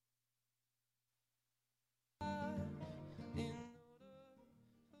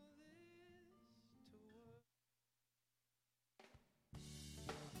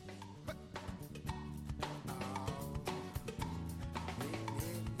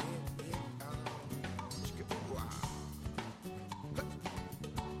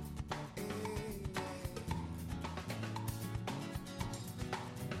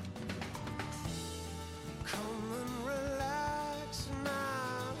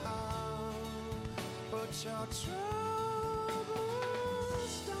Let your troubles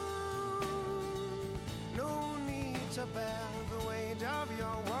down. No need to bear the weight of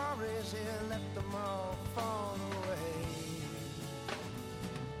your worries here. Let them all fall away.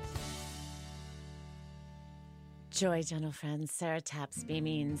 Joy, gentle friends. Sarah Taps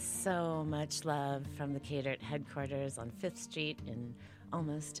beaming so much love from the Catered headquarters on 5th Street in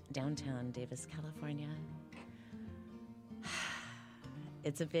almost downtown Davis, California.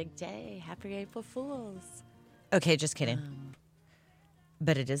 It's a big day. Happy April Fools. Okay, just kidding.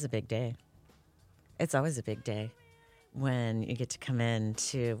 But it is a big day. It's always a big day when you get to come in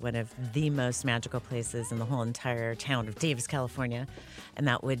to one of the most magical places in the whole entire town of Davis, California, and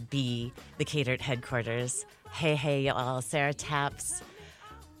that would be the Catered headquarters. Hey, y'all. Sarah Taps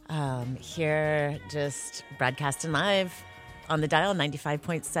here, just broadcasting live on the dial,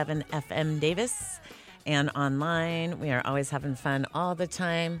 95.7 FM Davis, and online. We are always having fun all the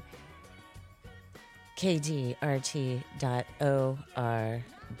time. KDRT.org.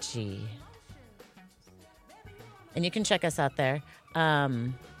 And you can check us out there.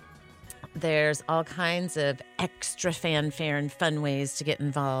 There's all kinds of extra fanfare and fun ways to get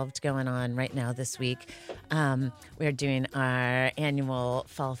involved going on right now this week. We're doing our annual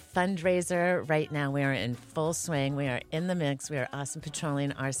fall fundraiser. Right now we are in full swing. We are in the mix. We are awesome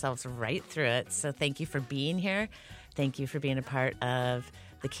patrolling ourselves right through it. So thank you for being here. Thank you for being a part of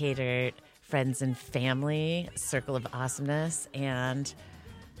the Catered Friends and Family Circle of Awesomeness. And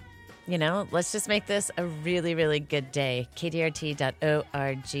you know, let's just make this a really, really good day.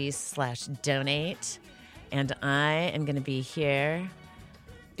 KDRT.org/donate. And I am going to be here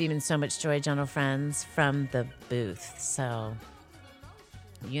beaming so much joy, gentle friends, from the booth. So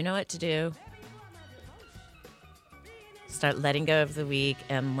you know what to do. Start letting go of the week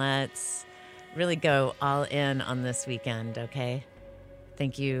and let's really go all in on this weekend, okay?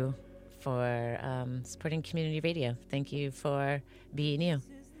 Thank you for supporting community radio. Thank you for being you.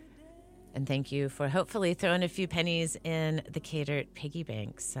 And thank you for hopefully throwing a few pennies in the Catered piggy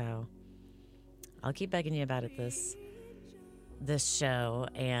bank. So I'll keep begging you about it this show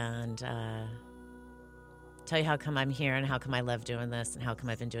and tell you how come I'm here and how come I love doing this and how come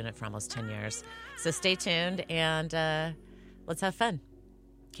I've been doing it for almost 10 years. So stay tuned and let's have fun.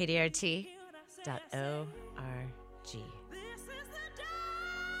 KDRT.org.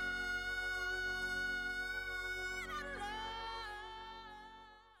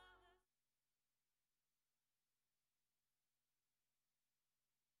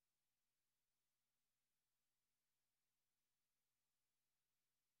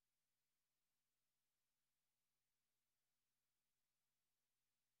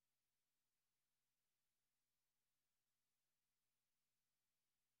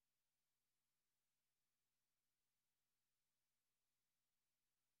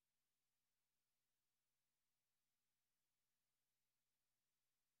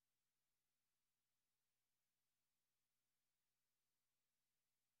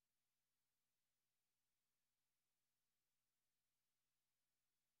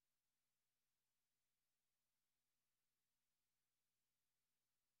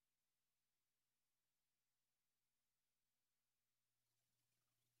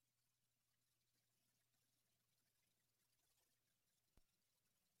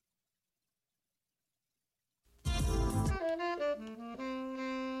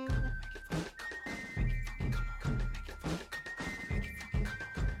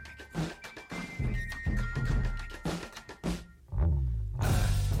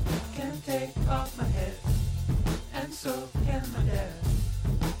 Take off my head, and so can my dad.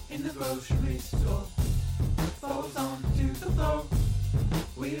 In the grocery store, falls onto the floor.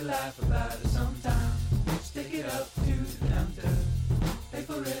 We laugh about it sometimes. Stick it up to the counter, pay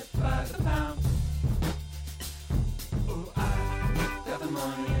for it by the pound. Oh, I got the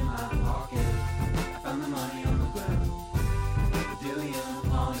money in my pocket. I found the money on the ground. The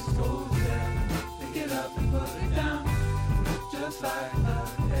dillion on its gold there. Pick it up and put it down, just like a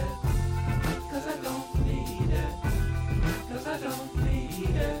head. 'Cause I don't need it, 'cause I don't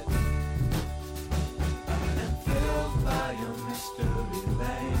need it. And filled by your mystery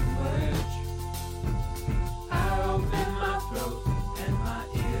language, I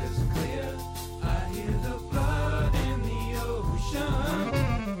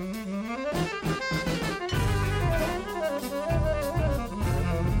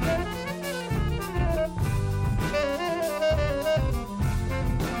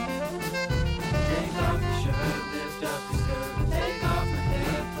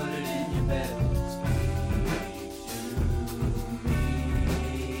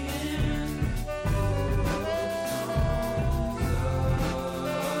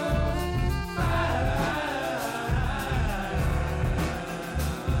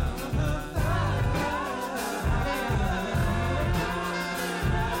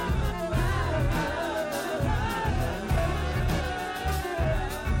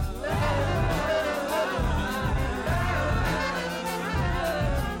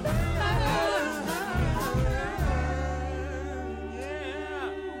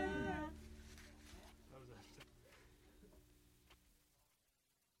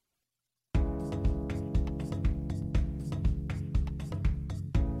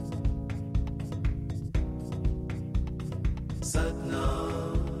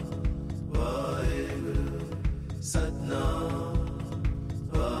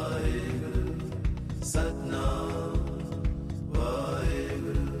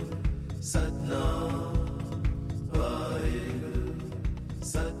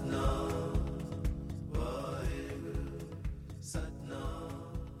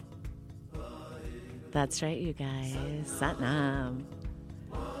That's right, you guys. Satnam.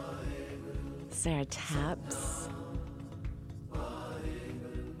 Sarah Taps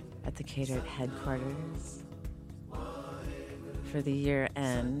at the Catered headquarters for the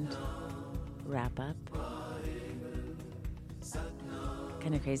year-end wrap-up.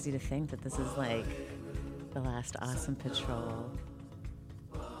 Kind of crazy to think that this is like the last Awesome Patrol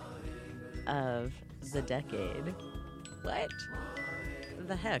of the decade. What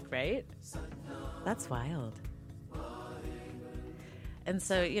the heck, right? That's wild. And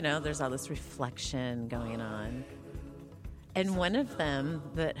so, you know, there's all this reflection going on. And one of them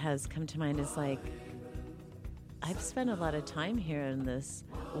that has come to mind is like, I've spent a lot of time here in this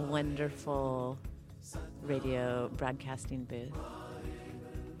wonderful radio broadcasting booth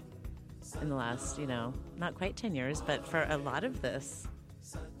in the last, you know, not quite 10 years, but for a lot of this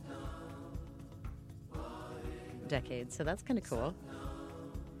decade. So that's kind of cool.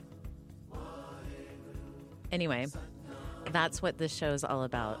 Anyway, that's what this show is all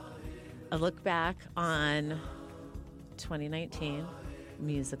about. A look back on 2019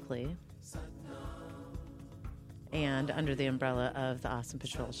 musically and under the umbrella of the Awesome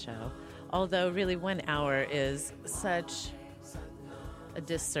Patrol show. Although really 1 hour is such a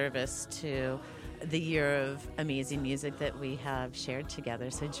disservice to the year of amazing music that we have shared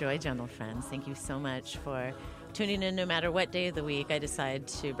together. So joy, gentle friends, thank you so much for tuning in no matter what day of the week I decide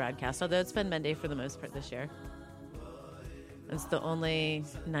to broadcast, although it's been Monday for the most part this year. It's the only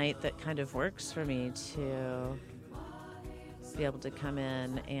night that kind of works for me to be able to come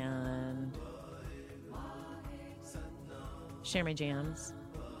in and share my jams,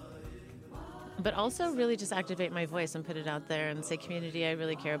 but also really just activate my voice and put it out there and say, community, I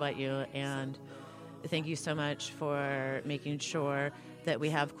really care about you, and thank you so much for making sure that we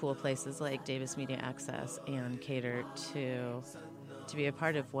have cool places like Davis Media Access and Cater to be a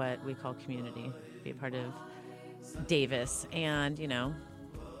part of what we call community, be a part of Davis and, you know,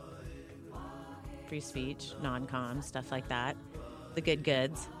 free speech, non-com, stuff like that, the good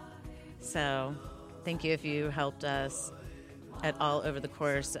goods. So thank you if you helped us at all over the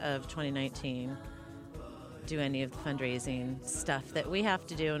course of 2019 do any of the fundraising stuff that we have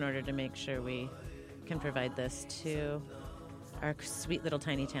to do in order to make sure we can provide this to our sweet little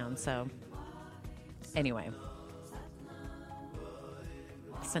tiny town. So anyway,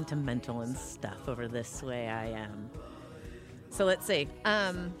 sentimental and stuff over this way I am. So let's see.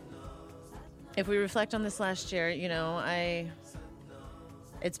 If we reflect on this last year, you know,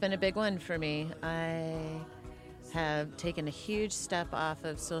 it's been a big one for me. I have taken a huge step off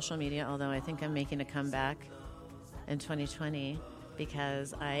of social media, although I think I'm making a comeback in 2020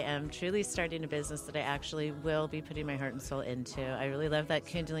 because I am truly starting a business that I actually will be putting my heart and soul into. I really love that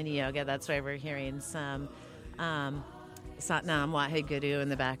Kundalini yoga. That's why we're hearing some Satnam Waheguru in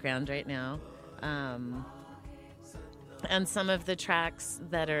the background right now. And some of the tracks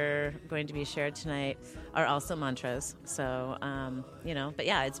that are going to be shared tonight are also mantras. So, you know, but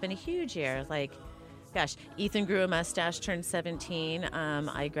yeah, it's been a huge year. Like, gosh, Ethan grew a mustache, turned 17.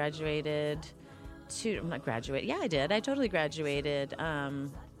 I graduated Yeah, I did. I totally graduated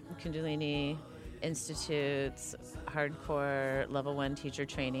Kundalini Institute's hardcore level 1 teacher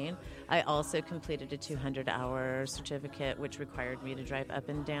training. I also completed a 200-hour certificate, which required me to drive up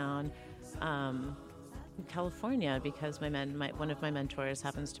and down California because one of my mentors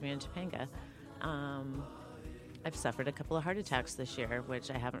happens to be in Topanga. I've suffered a couple of heart attacks this year,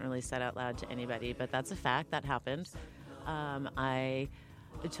 which I haven't really said out loud to anybody, but that's a fact. That happened. I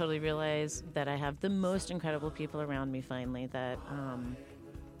totally realized that I have the most incredible people around me finally that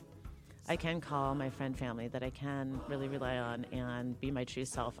I can call my friend family, that I can really rely on and be my true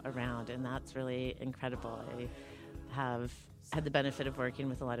self around, and that's really incredible. I have had the benefit of working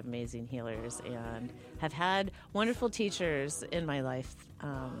with a lot of amazing healers and have had wonderful teachers in my life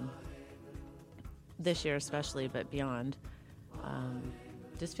this year especially, but beyond.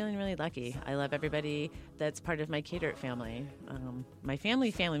 Just feeling really lucky. I love everybody that's part of my Cater family. My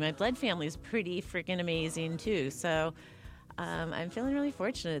family, my blood family is pretty freaking amazing too. So I'm feeling really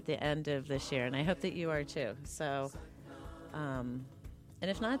fortunate at the end of this year, and I hope that you are too. So, and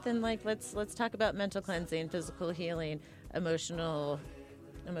if not, then like let's talk about mental cleansing, physical healing, emotional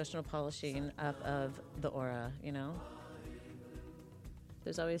polishing up of the aura. You know,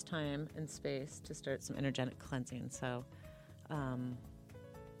 there's always time and space to start some energetic cleansing. So,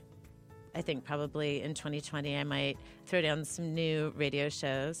 I think probably in 2020 I might throw down some new radio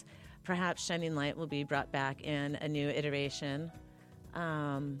shows. Perhaps Shining Light will be brought back in a new iteration.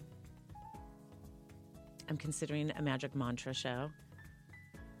 I'm considering a magic mantra show.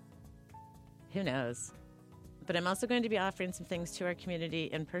 Who knows? But I'm also going to be offering some things to our community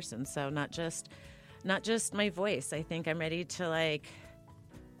in person. So not just not just my voice. I think I'm ready to like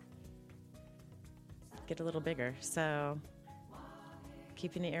get a little bigger. So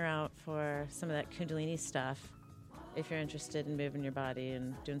keeping the ear out for some of that Kundalini stuff if you're interested in moving your body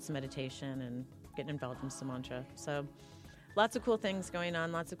and doing some meditation and getting involved in some mantra. So lots of cool things going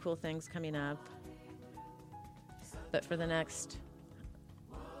on, lots of cool things coming up. But for the next,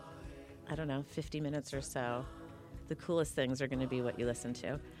 50 minutes or so, the coolest things are going to be what you listen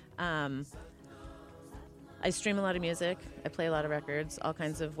to. I stream a lot of music. I play a lot of records, all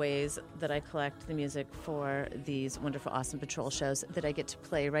kinds of ways that I collect the music for these wonderful, awesome patrol shows that I get to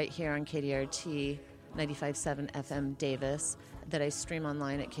play right here on KDRT 95.7 FM Davis, that I stream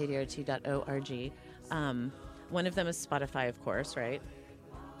online at kdrt.org. One of them is Spotify, of course, right?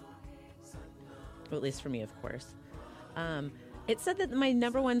 Well, at least for me, of course. It said that my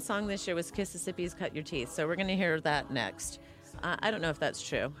number one song this year was Kississippi's Cut Your Teeth, so we're going to hear that next. I don't know if that's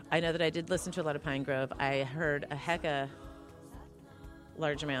true. I know that I did listen to a lot of Pine Grove. I heard a heck of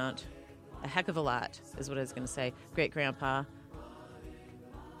a lot is what I was going to say. Great Grandpa.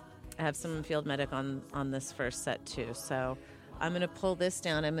 I have some Field Medic on this first set too, so I'm going to pull this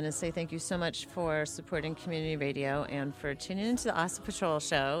down. I'm going to say thank you so much for supporting community radio and for tuning into the Awesome Patrol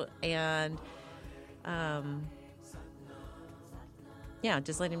show, and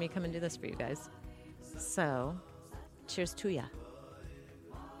just letting me come and do this for you guys. So, cheers to ya.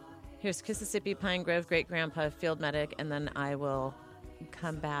 Here's Kississippi, Pine Grove, Great Grandpa, Field Medic, and then I will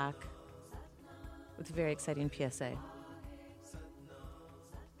come back with a very exciting PSA.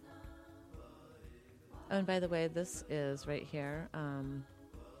 Oh, and by the way, this is right here,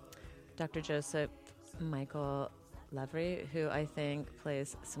 Dr. Joseph Michael Lavery, who I think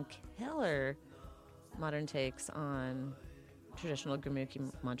plays some killer modern takes on traditional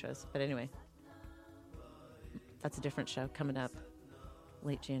Gurmukhi mantras. But anyway, that's a different show coming up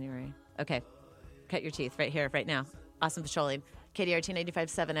late January. Okay, cut your teeth right here, right now. Awesome Patrolling. KDRT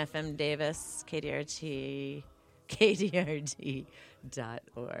 95.7 FM Davis, KDRT.org.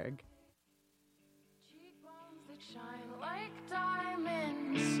 Shine like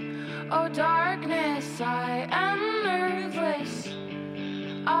diamonds. Oh, darkness, I am nervous.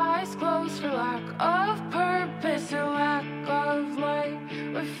 Eyes closed for lack of purpose or lack of light,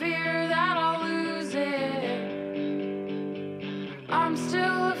 with fear that I'll lose it. I'm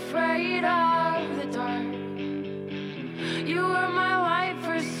still afraid of the dark. You were my light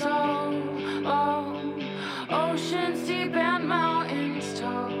for so long. Oceans deep and mountains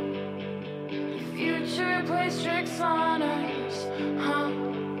tall. Future plays tricks on us, huh?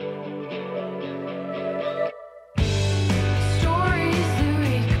 Stories that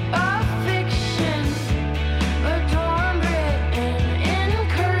reek of fiction, a dawn written in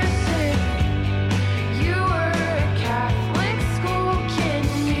cursive.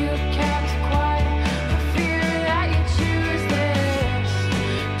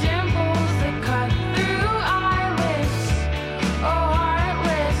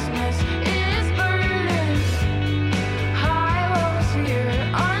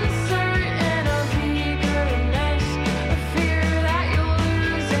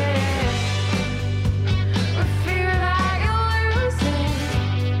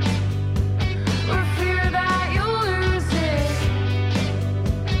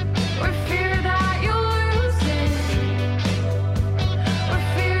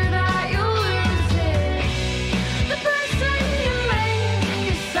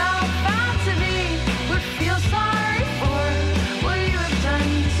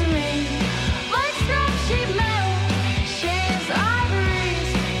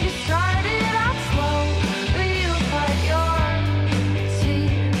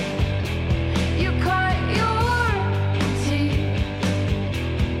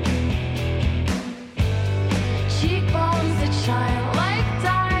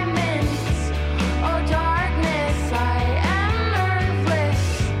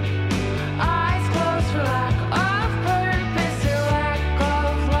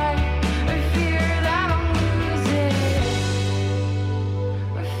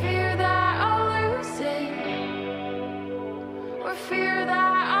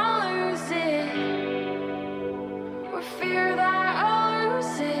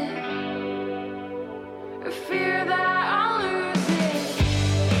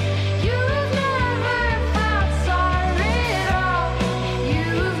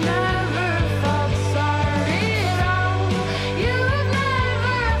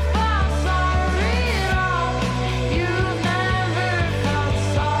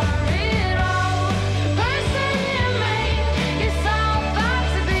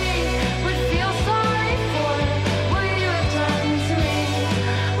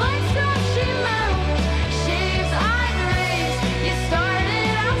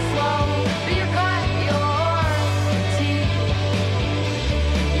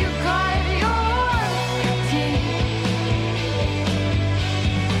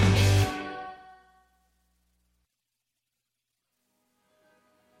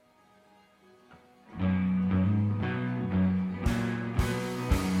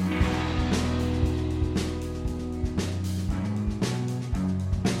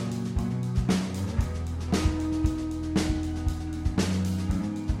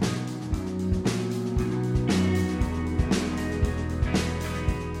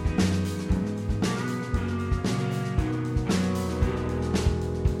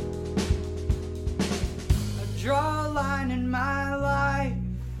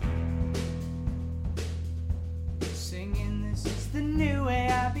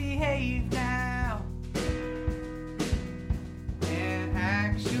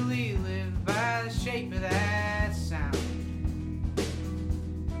 actually live by the shape of that sound.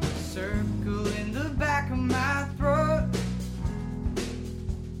 Circle in the back of my throat,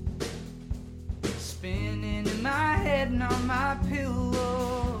 spinning in my head and on my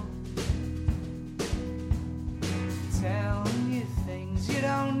pillow, telling you things you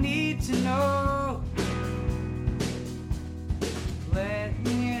don't need to know,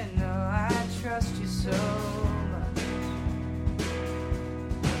 letting you know I trust you so much.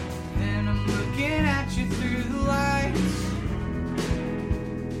 Then I'm looking at you through the lights,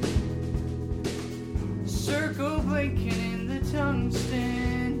 circle blinking in the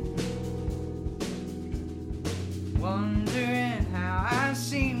tungsten, wondering how I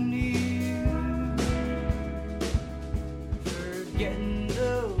seem to you, forgetting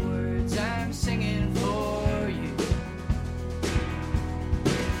the words I'm singing for you.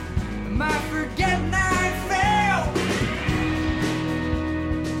 Am I forgetting I failed?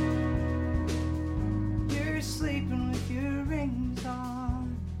 You're sleeping with your rings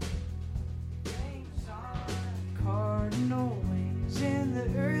on, cardinal wings in the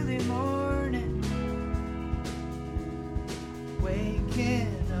early morning, waking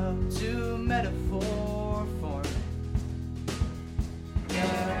up to a metaphor for me.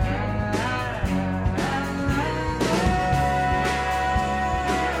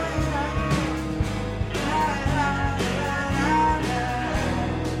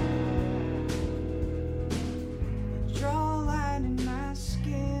 Draw a line in my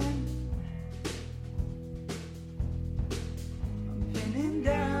skin, I'm pinning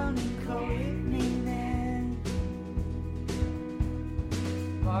down and coating in.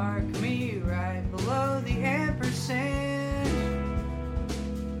 Mark me right below the ampersand.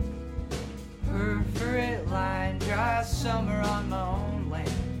 Perforate line, dry summer on my own land.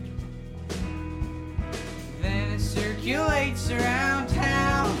 Then it circulates around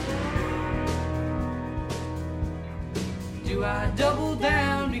town. Do I double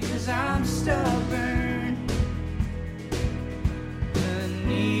down because I'm stubborn? The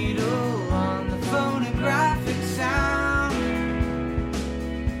needle on the phonographic sound,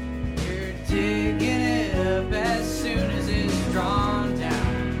 you're digging it up as soon as it's drawn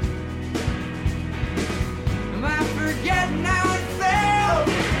down. Am I forgetting how it felt?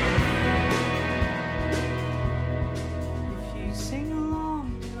 If you sing along,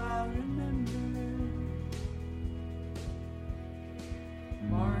 do I remember?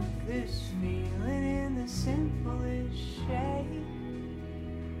 Mark this feeling in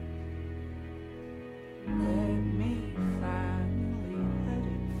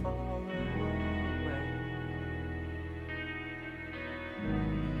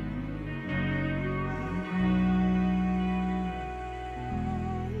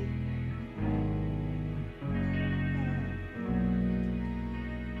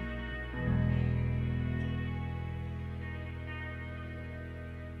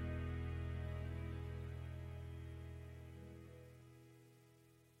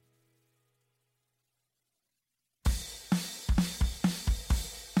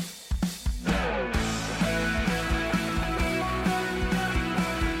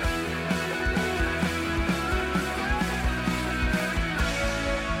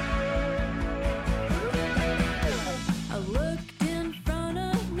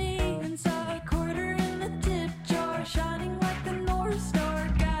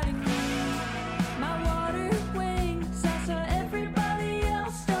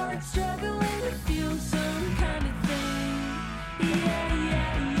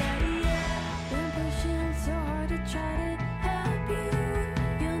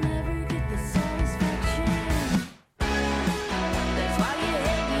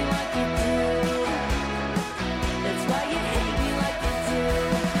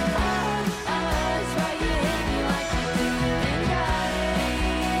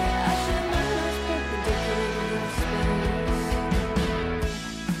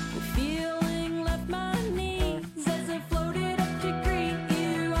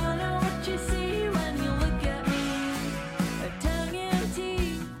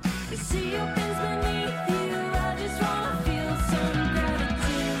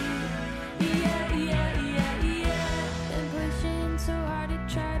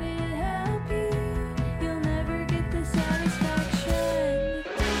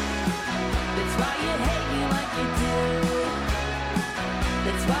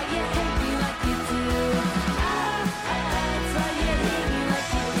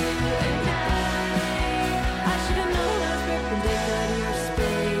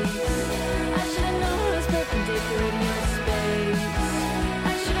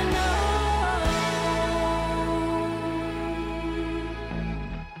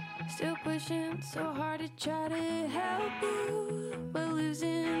pushing so hard to try to help you, but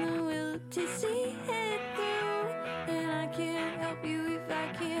losing the will to see it through. And I can't help you if I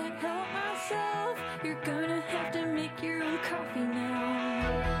can't help myself. You're gonna have to make your own coffee now.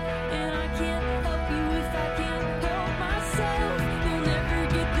 And I can't help you if I can't help myself. You'll never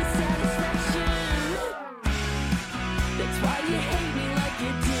get the satisfaction. That's why you hate me like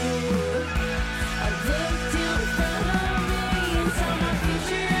you do. I looked in front of me and saw my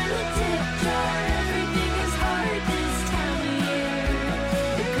future in the tip jar. Everything is hard this time of year.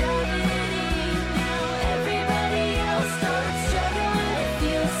 The gravity now, everybody else starts struggling to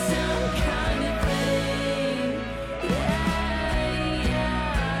feel some kind of thing. Yeah, yeah,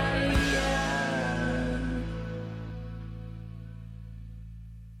 yeah.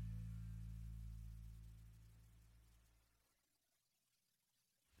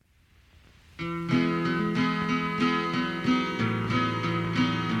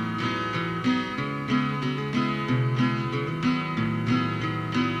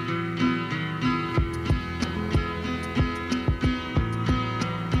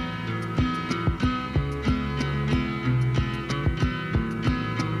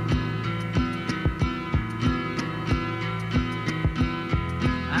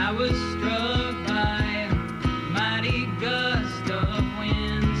 I was struck by a mighty gust of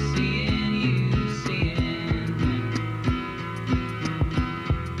wind, seeing you, seeing him.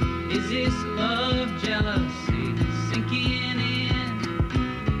 Is this love, jealousy sinking in?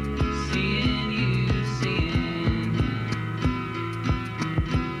 Seeing you, seeing him.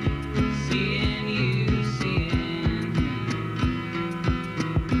 Seeing you, seeing him.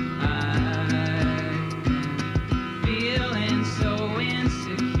 I've been feeling so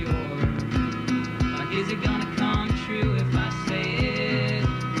insecure. Like, is it gonna come true if I say it?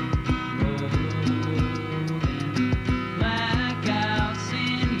 Rolling blackouts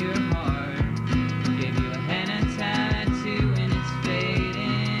in your heart. Gave you a henna tattoo and it's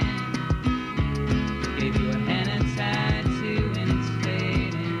fading. Gave you a henna tattoo and it's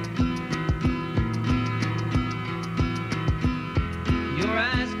fading. Your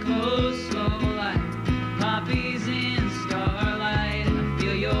eyes close slow like poppies in starlight. And I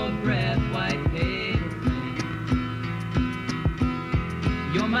feel your breath, white paper thin.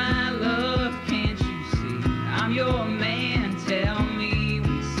 You're my love, can't you see? I'm your man, tell me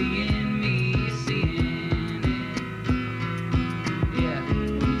when you're seeing me, you're seeing it. Yeah,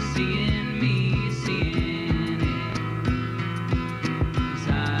 when you're seeing me, you're seeing it. 'Cause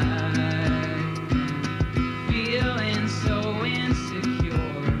I've been feeling so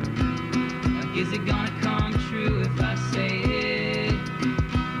insecure. Like, is it gonna come true if I say it?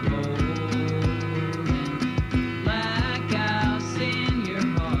 Rolling blackouts in your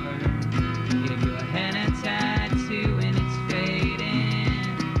heart. Gave you a henna tattoo and it's fading.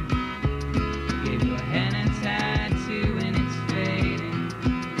 Gave you a henna tattoo and it's fading.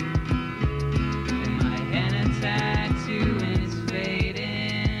 And my henna tattoo and it's fading.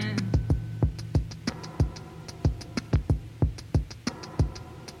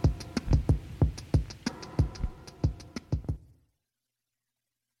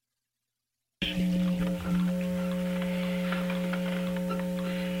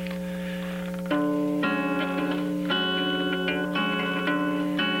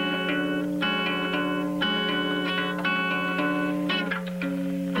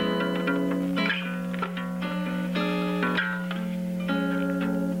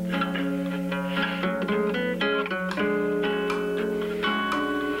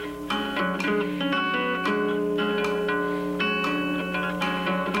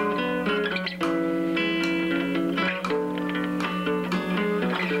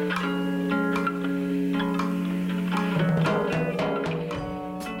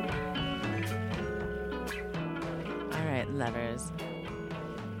 All right, lovers.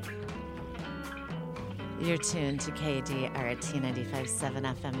 You're tuned to KDRT 95.7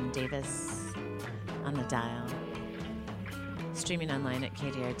 FM Davis on the dial. Streaming online at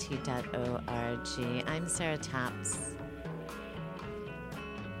kdrt.org. I'm Sarah Taps,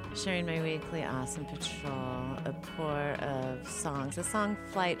 sharing my weekly Awesome Patrol, a pour of songs, a song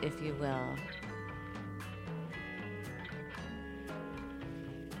flight, if you will,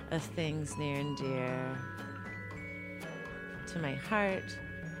 of things near and dear to my heart,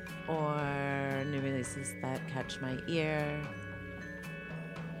 or new releases that catch my ear.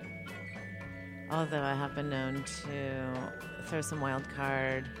 Although I have been known to throw some wild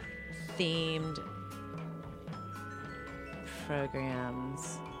card themed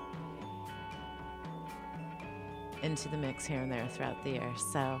programs into the mix here and there throughout the year.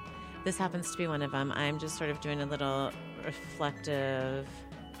 So this happens to be one of them. I'm just sort of doing a little reflective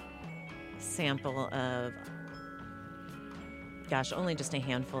sample of, gosh, only just a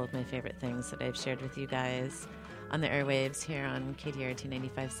handful of my favorite things that I've shared with you guys on the airwaves here on KDRT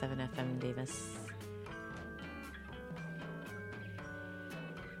 95.7 FM Davis.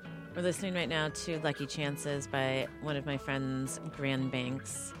 We're listening right now to Lucky Chances by one of my friends, Grand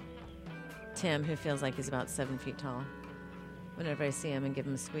Banks. Tim, who feels like he's about 7 feet tall whenever I see him and give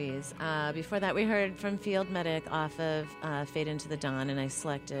him a squeeze. Before that, we heard from Field Medic off of Fade Into the Dawn, and I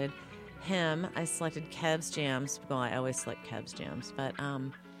selected him. I selected Kev's Jams. Well, I always select Kev's Jams, but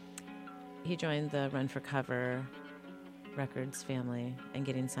he joined the Run for Cover Records family and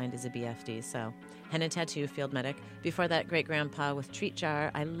getting signed as a BFD. So, Henna Tattoo, Field Medic. Before that, Great Grandpa with Treat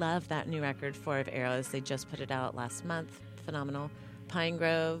Jar. I love that new record, Four of Arrows. They just put it out last month. Phenomenal. Pine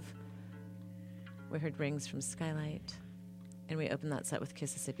Grove. We heard Rings from Skylight. And we opened that set with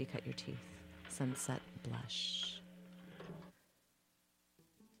Kississippi, Cut Your Teeth. Sunset Blush.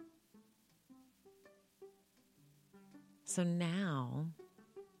 So now,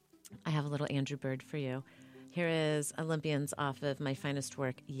 I have a little Andrew Bird for you. Here is Olympians off of My Finest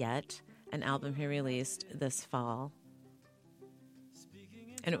Work Yet, an album he released this fall.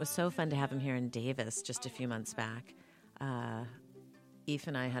 And it was so fun to have him here in Davis just a few months back. Eve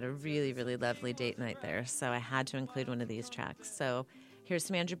and I had a really, really lovely date night there, so I had to include one of these tracks. So here's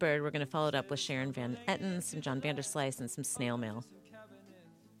some Andrew Bird. We're going to follow it up with Sharon Van Etten, some John Vanderslice, and some Snail Mail.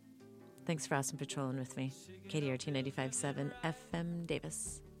 Thanks for awesome patrolling with me. KDRT 95.7 FM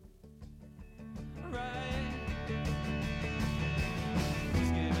Davis.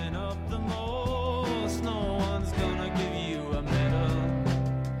 Who's giving up the most? No one's gonna give you a medal.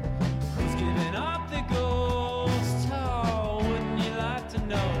 Who's giving up the ghost? How wouldn't you like to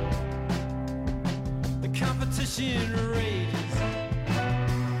know? The competition rages,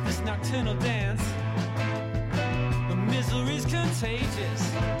 this nocturnal dance. The misery's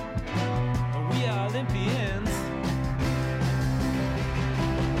contagious. We are Olympians.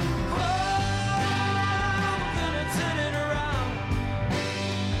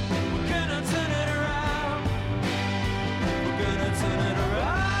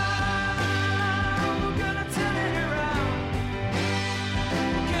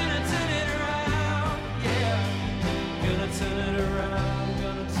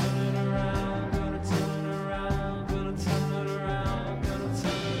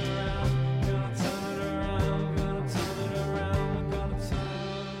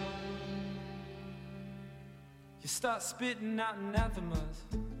 Start spitting out anathemas.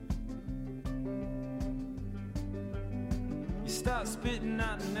 You start spitting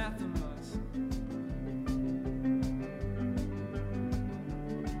out anathemas.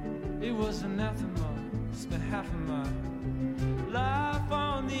 It was anathema. Spent half of my life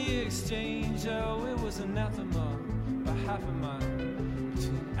on the exchange. Oh, it was anathema. By half of my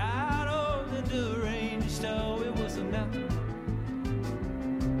too out of the deranged. Oh, it was anathema.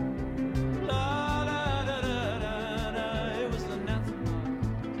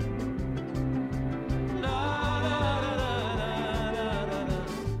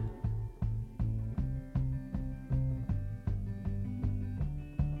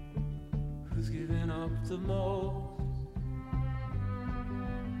 The most.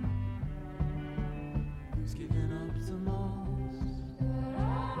 Who's giving up the most?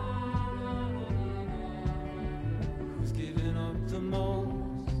 Who's giving up the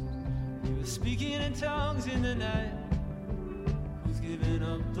most? You were speaking in tongues in the night. Who's giving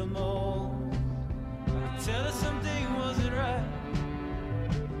up the most? I could tell her something wasn't right.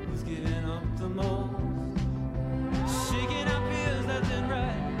 Who's giving up the most? Shaking our fears left and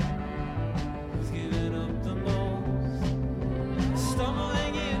right. Giving up the most,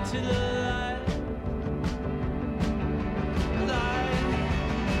 stumbling into the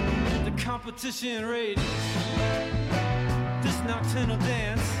light. The competition rages, this nocturnal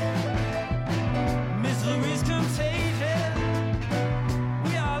dance. Misery's contagious.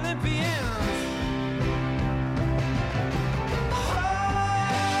 We are Olympians.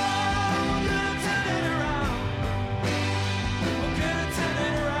 Gonna turn it around.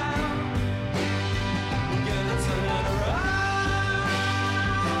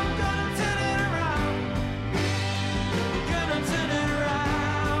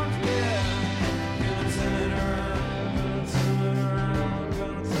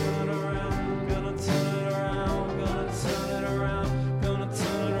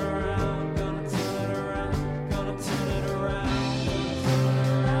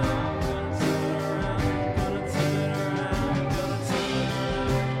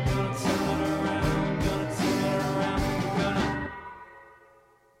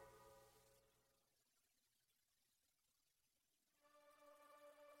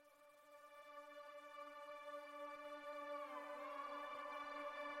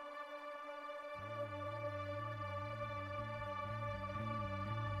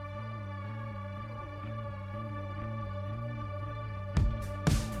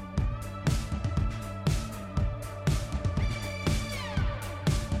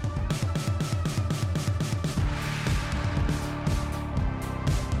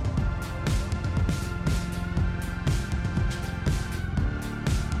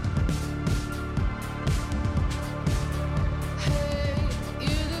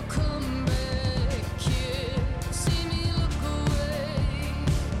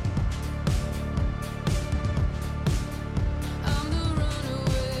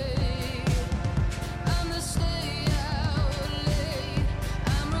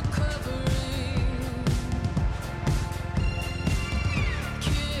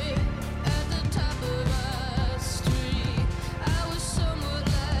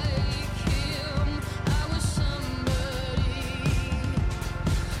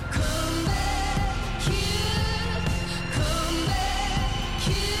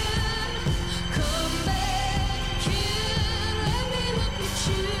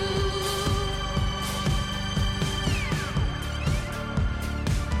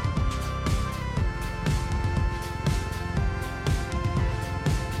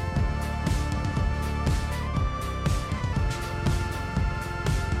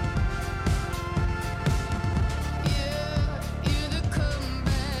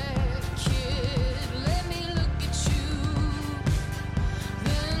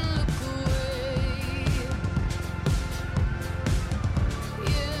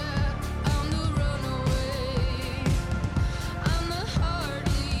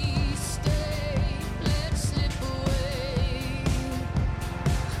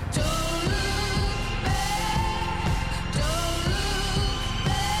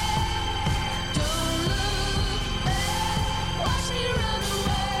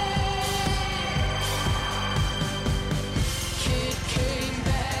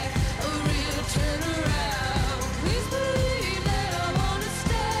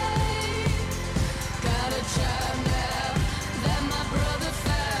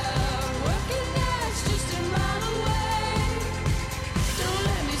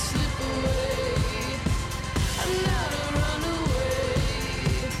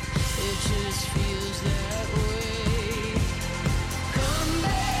 it just feels that way. Come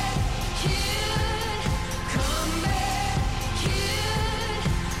back here, come back here,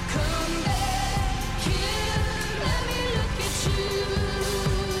 come back here. Let me look at you.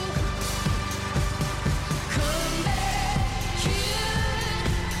 Come back here,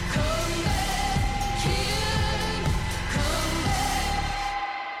 come back here, come back.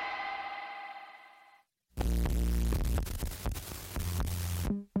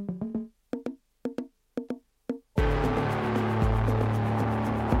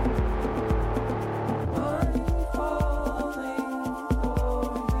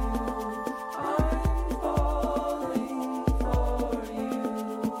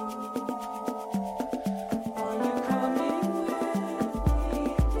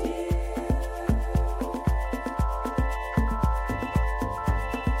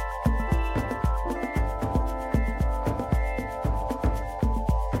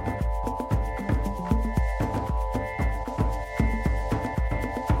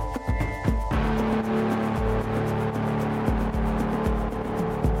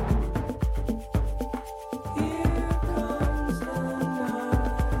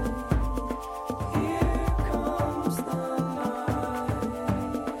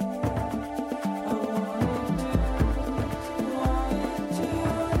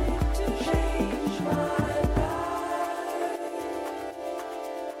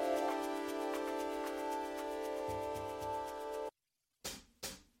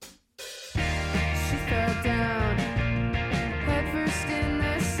 She fell down, headfirst in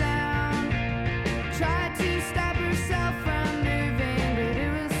the sound. Tried to stop herself from moving, but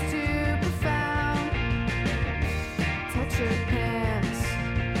it was too profound. Touch her pants,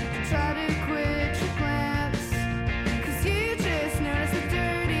 try to quit your glance, 'cause you just noticed the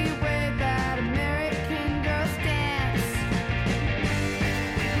dirty way that American girls dance.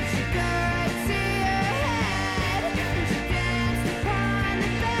 She got right to your head, and she danced upon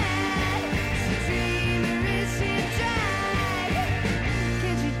the bed. She dreamer, is she a drag?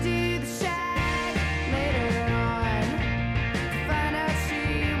 Can she do the shag later on? To find out she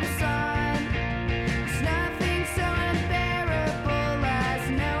was on. There's nothing so unbearable as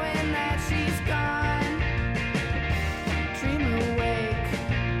knowing that she's gone. Dream awake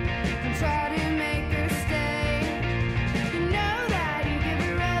and try to make her stay. You know that you give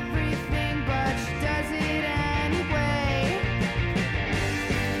her everything, but she does it anyway.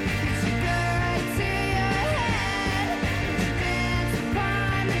 She go right to your head, and she dance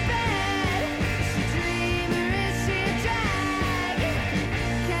upon the bed. She dreamer, is she a drag?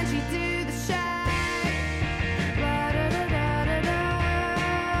 Can she do the shag? La da da da da da.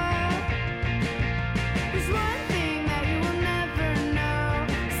 There's one thing that you will never know,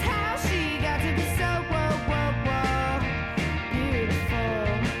 is how she got to be so beautiful.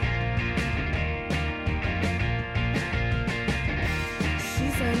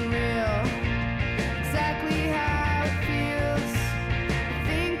 She's unreal, exactly how it feels. I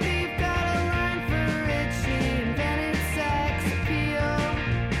think they've got a line for it. She invented sex appeal.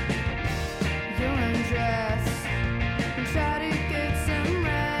 You'll undress and try to get some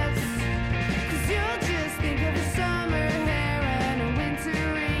rest, 'cause you'll just think of her summer hair and a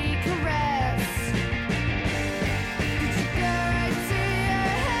wintry caress. Did you go right to your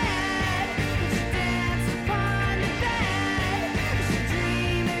head? Did you dance upon the bed? Is she a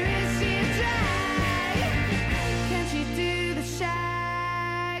dreamer, is she a drag? Can she do the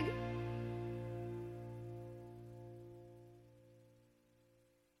shag?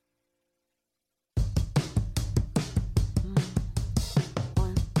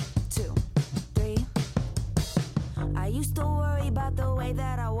 One, two, three. I used to worry about the way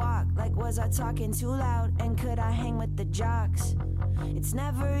that I walk. Like, was I talking too loud? And could I hang with the jocks? It's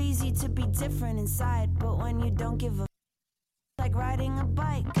never easy to be different inside, but when you don't give a like riding a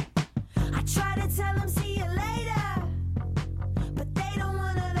bike. I try to tell them see you later, but they don't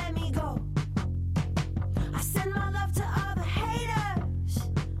wanna let me go. I send my love to all the haters.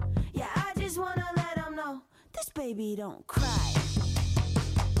 Yeah, I just wanna let them know this baby don't cry.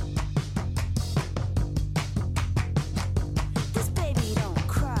 This baby don't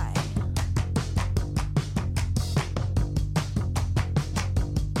cry.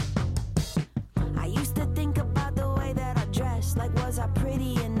 I used to think about the way that I dress. Like, was I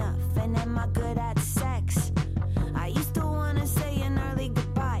pretty enough? And am I good at sex? I used to wanna say an early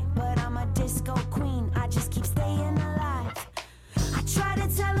goodbye, but I'm a disco queen. I just keep staying alive. I try to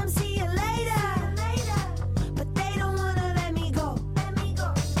tell them see you later, but they don't wanna let me go.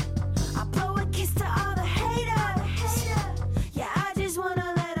 I blow a kiss to all the haters. Yeah, I just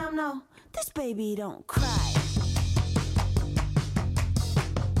wanna let them know this baby don't cry.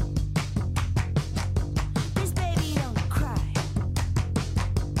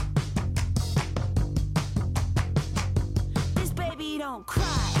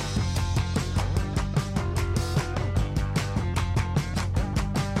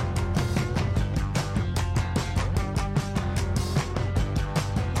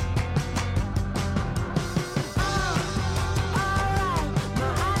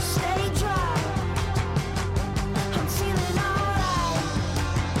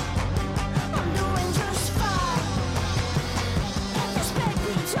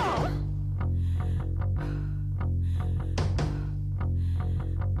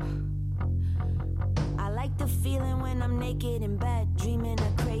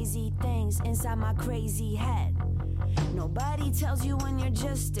 things inside my crazy head. Nobody tells you when you're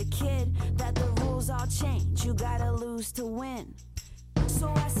just a kid that the rules all change. You gotta lose to win.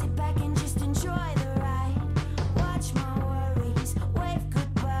 So I sit back and just enjoy the ride. Watch my worries, wave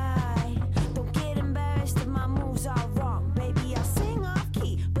goodbye. Don't get embarrassed if my moves are wrong. Baby, I'll sing off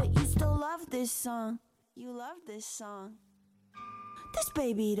key, but you still love this song. You love this song. This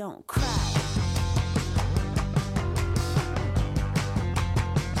baby don't cry.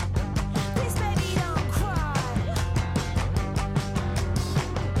 This baby don't cry.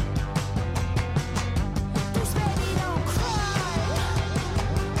 This baby don't cry.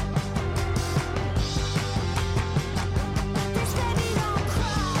 This baby don't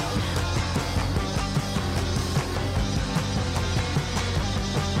cry.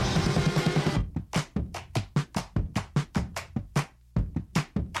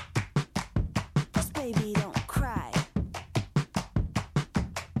 This baby don't cry.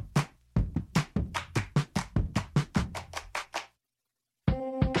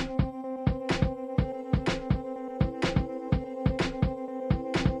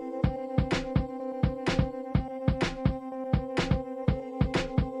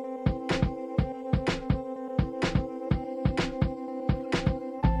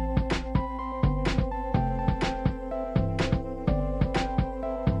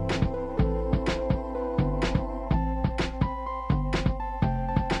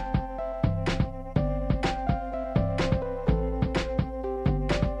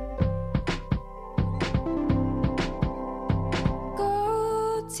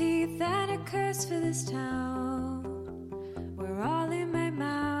 Gold teeth and a curse for this town. We're all in my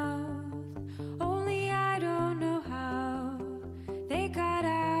mouth. Only I don't know how they got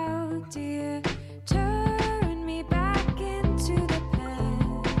out, dear. Turn me back into the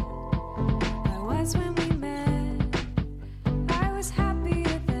pen I was when we met. I was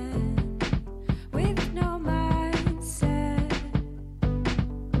happier then, with no mindset.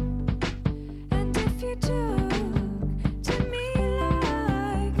 And if you took to me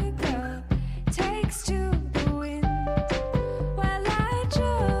like a girl takes to the wind, while I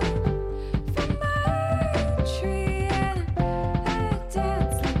jump from my tree and I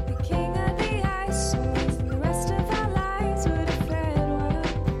dance like the king of the ice, so the rest of our lives would have read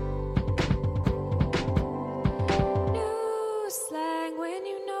well. New slang when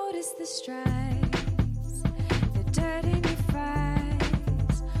you notice the stripes, the dirt in your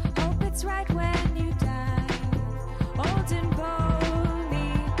fries. Hope it's right when you die. Old and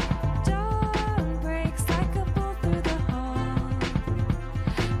bony, dawn breaks like a bolt through the hall.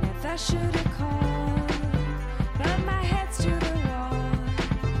 Never should have called, but my head's to the wall,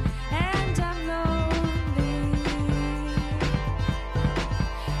 and I'm lonely.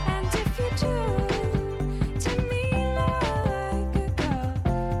 And if you do to me like a girl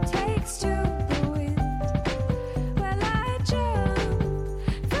takes to the wind, well, I jump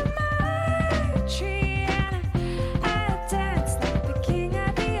from my tree and I dance like the king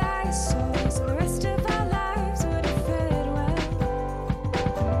of the ice, so the rest of our lives would have fared well.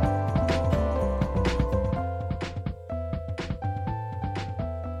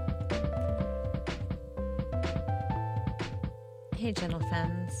 Hey, gentle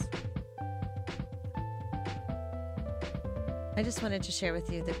friends. I just wanted to share with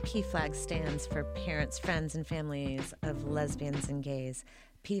you that PFLAG stands for Parents, Friends, and Families of Lesbians and Gays.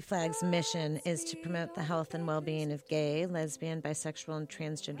 PFLAG's mission is to promote the health and well-being of gay, lesbian, bisexual, and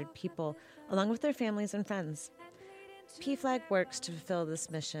transgendered people, along with their families and friends. PFLAG works to fulfill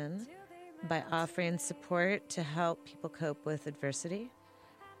this mission by offering support to help people cope with adversity,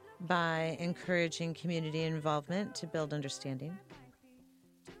 by encouraging community involvement to build understanding.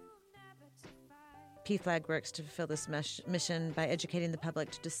 PFLAG works to fulfill this mission by educating the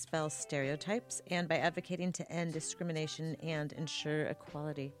public to dispel stereotypes and by advocating to end discrimination and ensure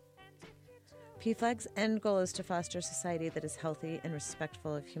equality. PFLAG's end goal is to foster a society that is healthy and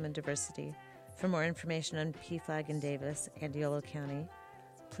respectful of human diversity. For more information on PFLAG in Davis and Yolo County,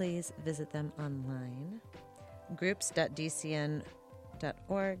 please visit them online. groups.dcn.org/PFLAG.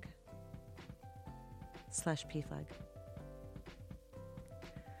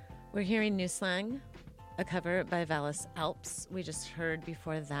 We're hearing new slang, a cover by Valis Alps. We just heard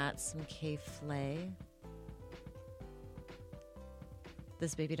before that some K-Flay.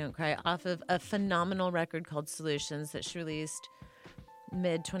 This Baby Don't Cry, off of a phenomenal record called Solutions that she released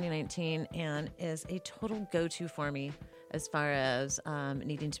mid-2019 and is a total go-to for me as far as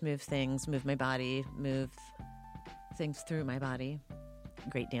needing to move my body, move things through my body.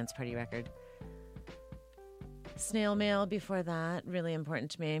 Great dance party record. Snail Mail before that, really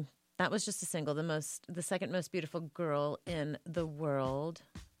important to me. That was just a single, the second most beautiful girl in the world,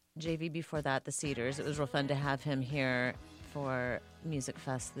 JV before that, the Cedars. It was real fun to have him here for Music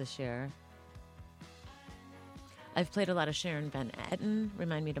Fest this year. I've played a lot of Sharon Van Etten,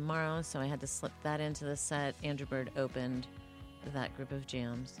 Remind Me Tomorrow, so I had to slip that into the set. Andrew Bird opened that group of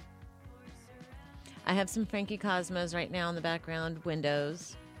jams. I have some Frankie Cosmos right now in the background,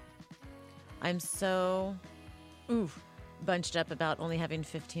 Windows. I'm so bunched up about only having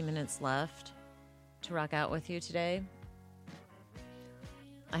 15 minutes left to rock out with you today.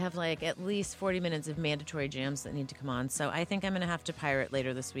 I have like at least 40 minutes of mandatory jams that need to come on, so I think I'm going to have to pirate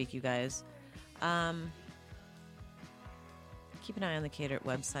later this week, you guys. Keep an eye on the Cater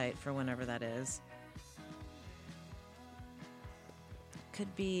website for whenever that is.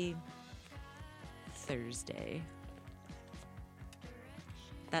 Could be Thursday.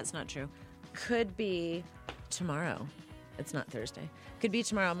 That's not true. Could be tomorrow. It's not Thursday. Could be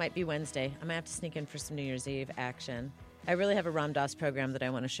tomorrow, might be Wednesday. I might have to sneak in for some New Year's Eve action. I really have a Ram Dass program that I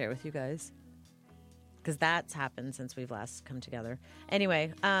want to share with you guys, because that's happened since we've last come together.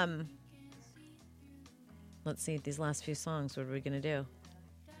 Anyway, let's see, these last few songs, what are we going to do?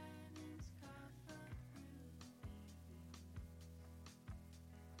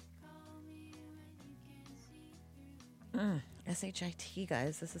 SHIT,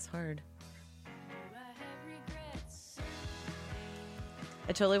 guys, this is hard.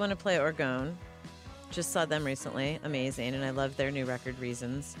 I totally want to play Orgone. Just saw them recently. Amazing. And I love their new record,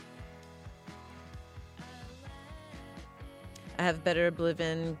 Reasons. I have Better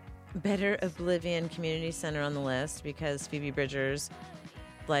Oblivion Community Center on the list because Phoebe Bridgers,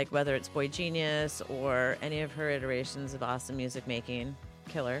 like whether it's Boy Genius or any of her iterations of awesome music making,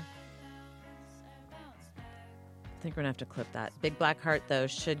 killer. I think we're going to have to clip that. Big Black Heart, though,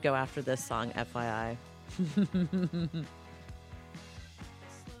 should go after this song, FYI.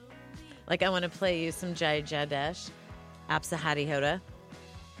 Like, I want to play you some Jai Jadesh, Apsahati Hoda,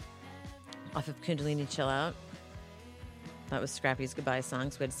 off of Kundalini Chill Out. That was Scrappy's goodbye song,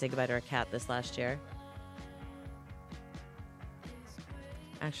 so we had to say goodbye to our cat this last year.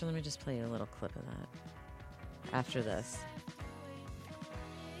 Actually, let me just play you a little clip of that after this.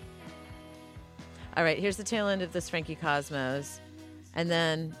 All right, here's the tail end of this Frankie Cosmos. And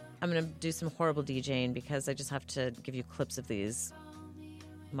then I'm going to do some horrible DJing because I just have to give you clips of these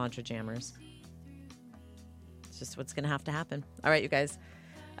mantra jammers. It's just what's going to have to happen. All right, you guys.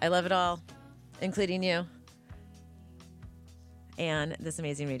 I love it all, including you. And this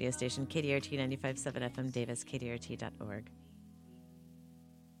amazing radio station, KDRT 95.7 FM Davis, KDRT.org.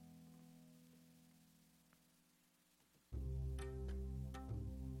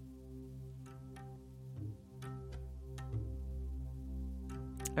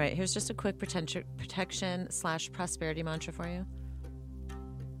 All right, here's just a quick protection/prosperity mantra for you.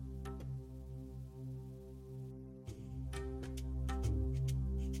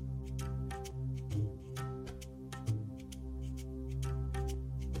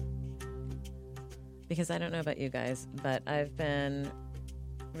 Because I don't know about you guys, but I've been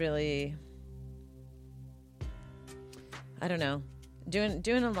really, I don't know,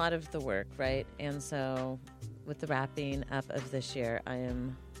 doing a lot of the work, right? And so with the wrapping up of this year, I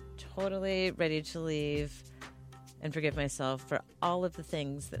am totally ready to leave and forgive myself for all of the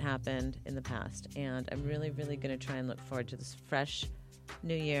things that happened in the past. And I'm really, really going to try and look forward to this fresh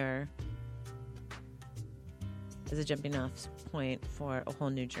new year as a jumping off point for a whole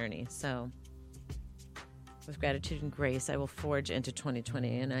new journey. So with gratitude and grace, I will forge into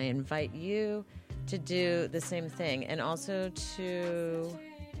 2020. And I invite you to do the same thing. And also to,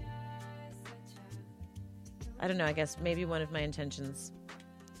 I don't know, I guess maybe one of my intentions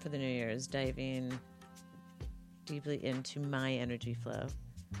for the new year is diving deeply into my energy flow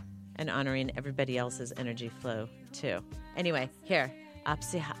and honoring everybody else's energy flow too. Anyway, here,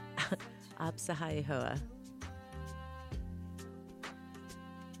 Apsahai Hoa.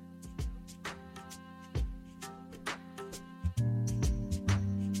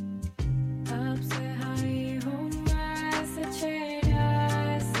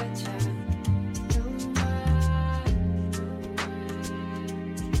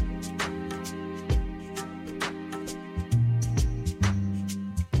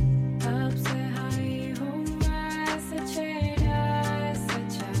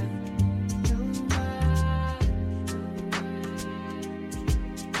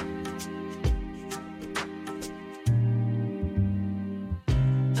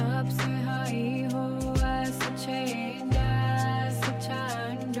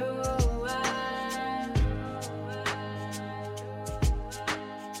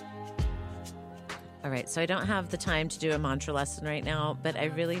 So I don't have the time to do a mantra lesson right now, but I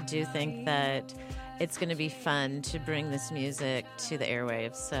really do think that it's going to be fun to bring this music to the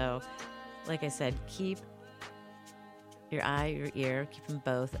airwaves. So, like I said, keep your eye, your ear, keep them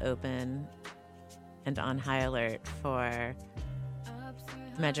both open and on high alert for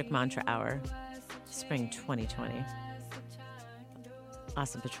the Magic Mantra Hour, Spring 2020.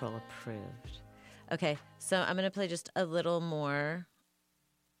 Awesome Patrol approved. Okay, so I'm going to play just a little more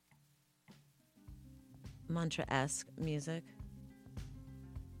mantra-esque music.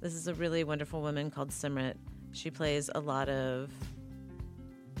 This is a really wonderful woman called Simrit. She plays a lot of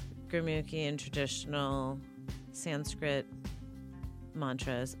Gurmukhi and traditional Sanskrit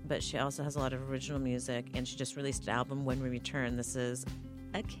mantras, but she also has a lot of original music, and she just released an album, When We Return. This is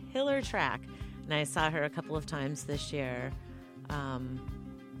a killer track, and I saw her a couple of times this year.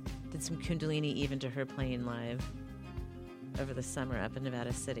 Did some Kundalini even to her playing live over the summer up in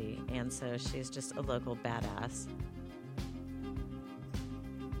Nevada City, and so she's just a local badass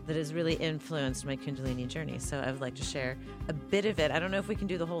that has really influenced my Kundalini journey. So I would like to share a bit of it. I don't know if we can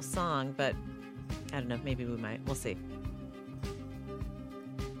do the whole song, but I don't know, maybe we might. We'll see.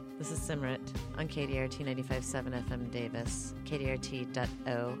 This is Simrit on KDRT 95.7 FM Davis,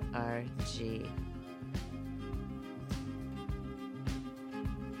 kdrt.org.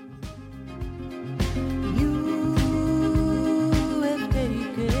 You have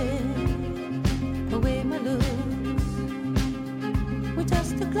taken away my looks with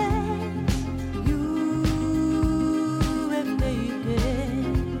just a glance. You have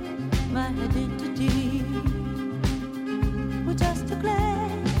taken my identity with just a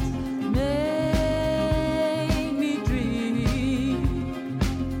glance. Make me dream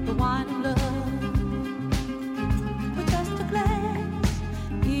the wine of love with just a glance.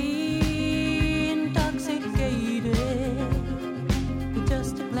 Intoxicated with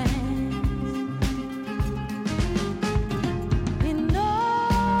just a glance. You know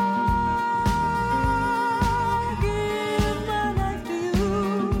I give my life to you.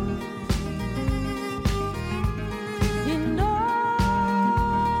 You know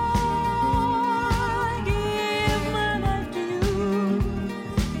I give my life to you.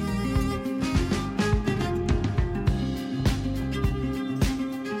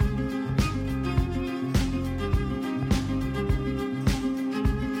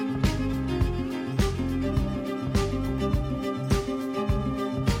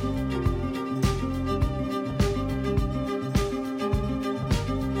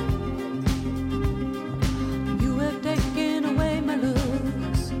 You have taken away my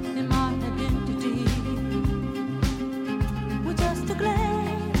looks and my identity with just a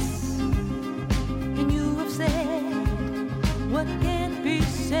glance, and you have said what can't be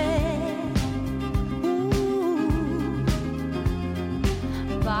said. Ooh,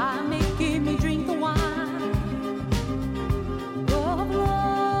 by making me drink the wine of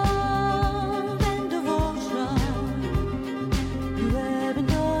love and devotion. You have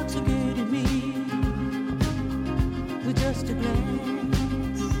intoxicated me with just a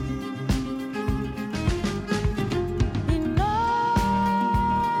glance. You know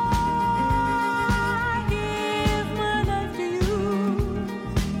I give my life to you.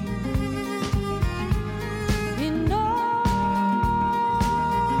 You know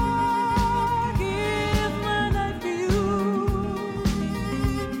I give my life to you.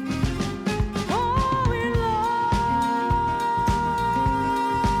 Oh, in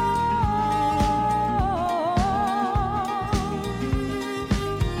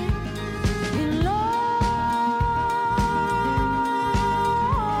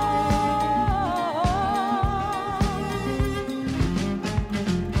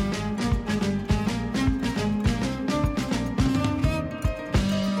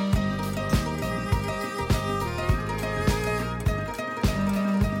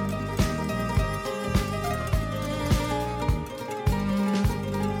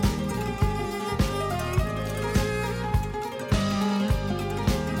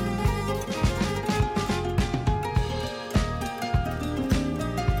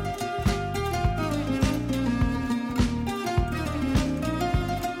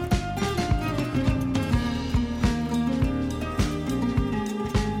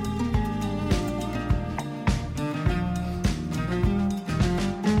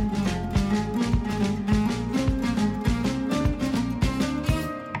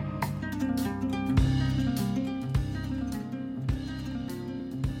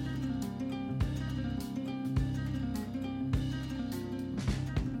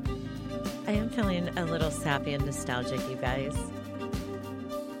I am feeling a little sappy and nostalgic, you guys.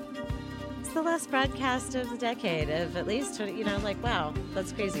 It's the last broadcast of the decade, of at least, like, wow,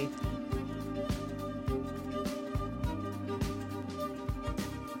 that's crazy.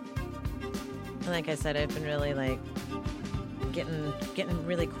 like I said, I've been really like getting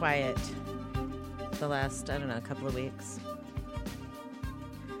really quiet the last, I don't know, couple of weeks.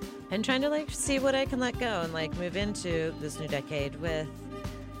 And trying to like see what I can let go and like move into this new decade with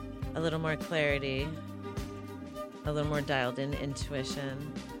a little more clarity, a little more dialed in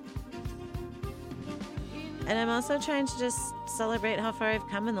intuition. And I'm also trying to just celebrate how far I've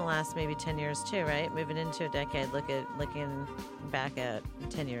come in the last maybe 10 years too, right? Moving into a decade, looking back at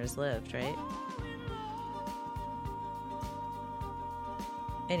 10 years lived, right?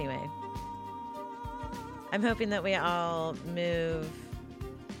 Anyway, I'm hoping that we all move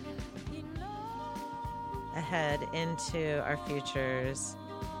ahead into our futures,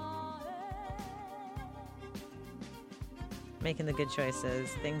 making the good choices,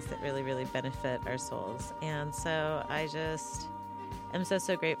 things that really, really benefit our souls. And so I just am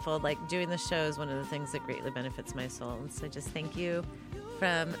so grateful. Like doing the show is one of the things that greatly benefits my soul. And so just thank you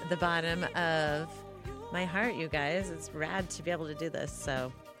from the bottom of my heart, you guys. It's rad to be able to do this.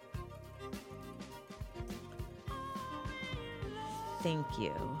 So thank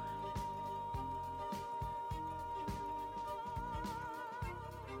you.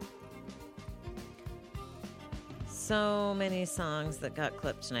 So many songs that got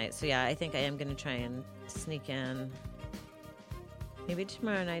clipped tonight. So yeah, I think I am going to try and sneak in maybe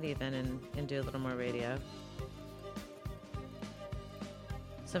tomorrow night even and do a little more radio.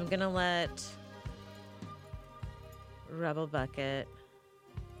 So I'm going to let Rebel Bucket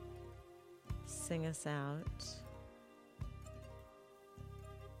sing us out.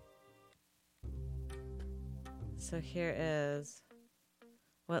 So here is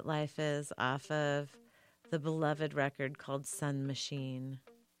What Life Is off of the beloved record called Sun Machine.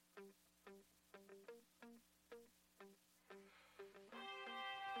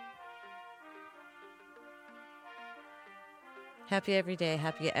 Happy every day,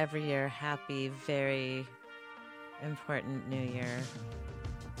 happy every year, happy very important new year.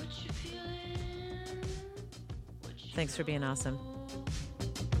 Thanks for being awesome.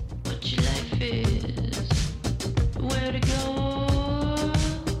 What your life is, where to go.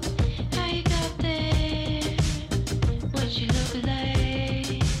 You look like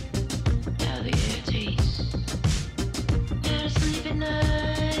how the air tastes. How to sleep at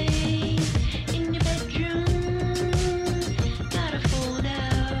night in your bedroom. Gotta fold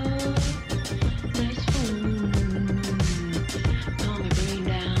out nice phone. Calm your brain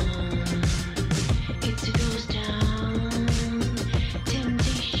down. It's a ghost town.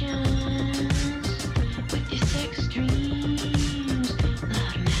 Temptations with your sex dreams.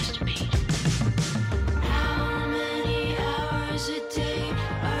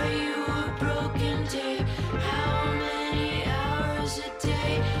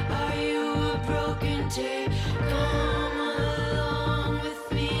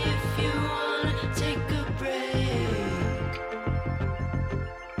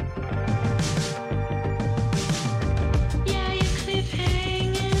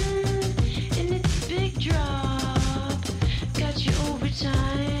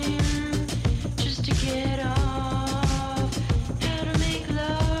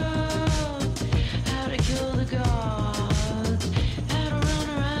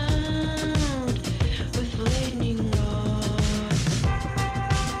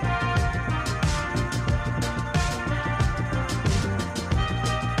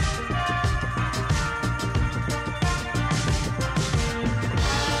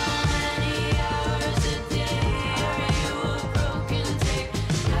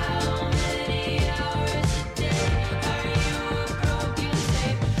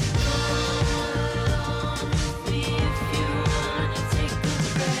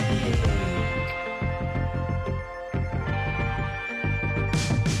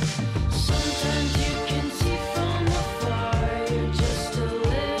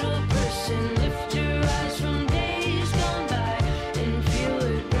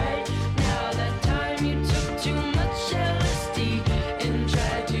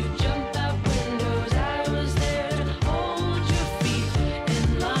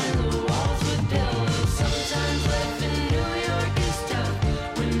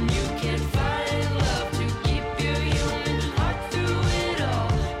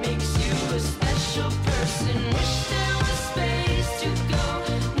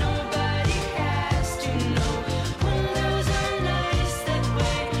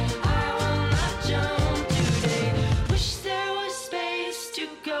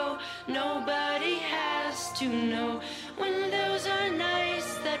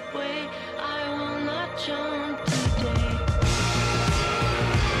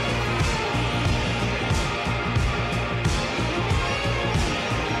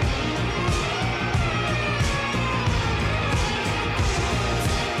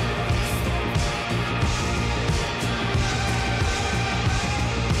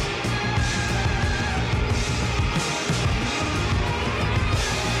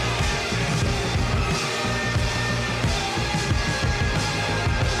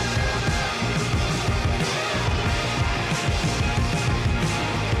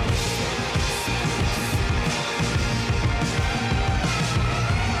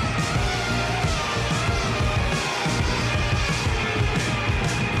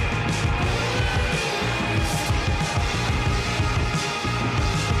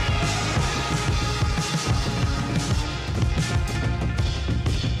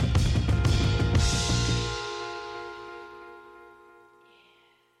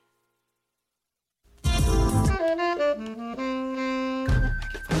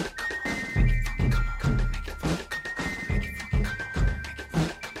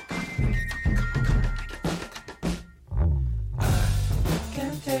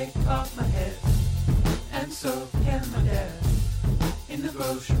 take off my head, and so can my dad. In the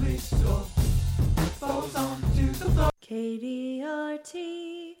grocery store, falls onto the floor.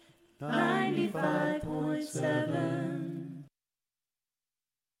 KDRT 95.7.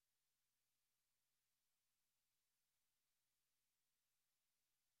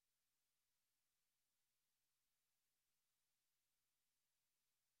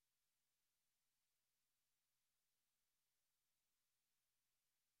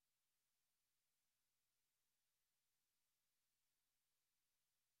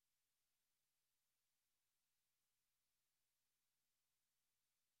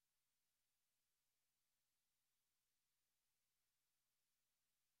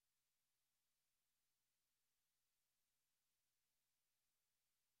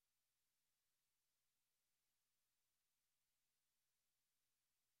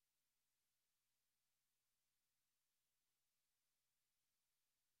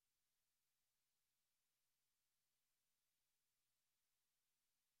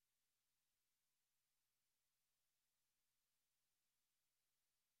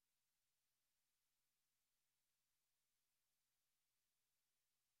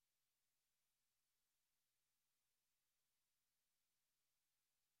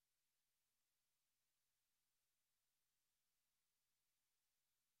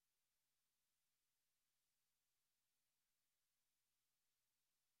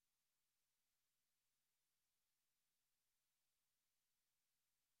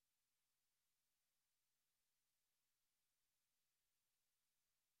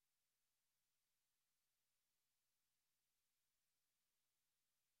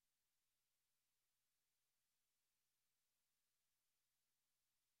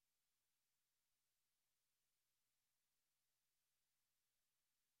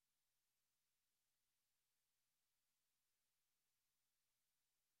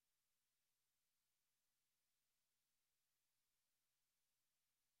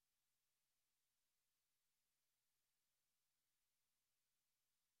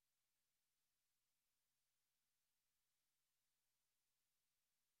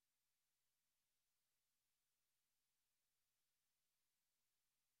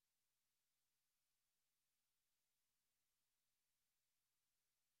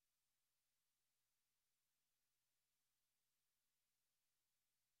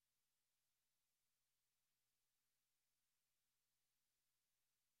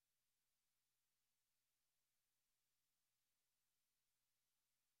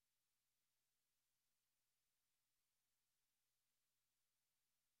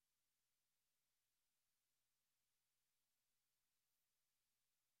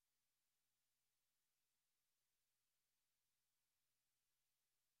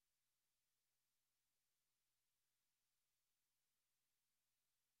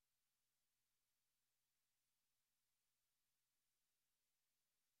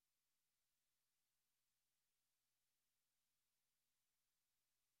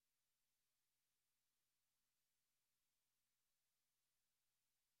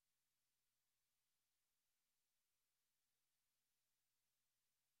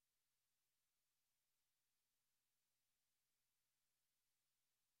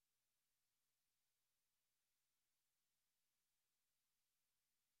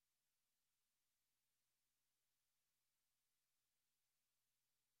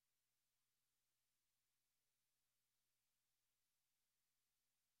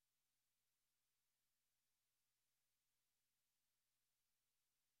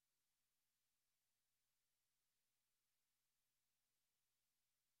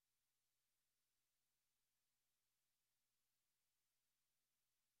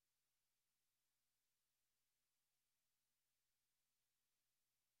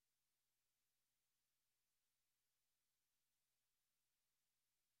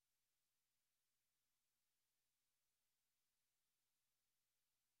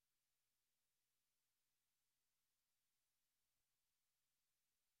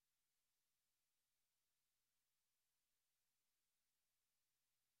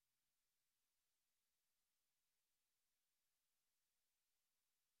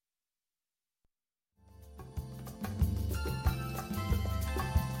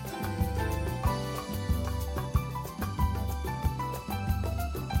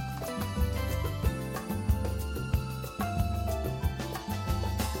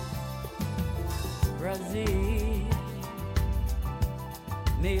 Brasil,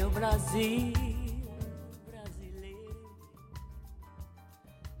 meu Brasil brasileiro,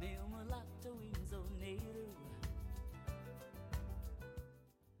 meu mulato insoneiro.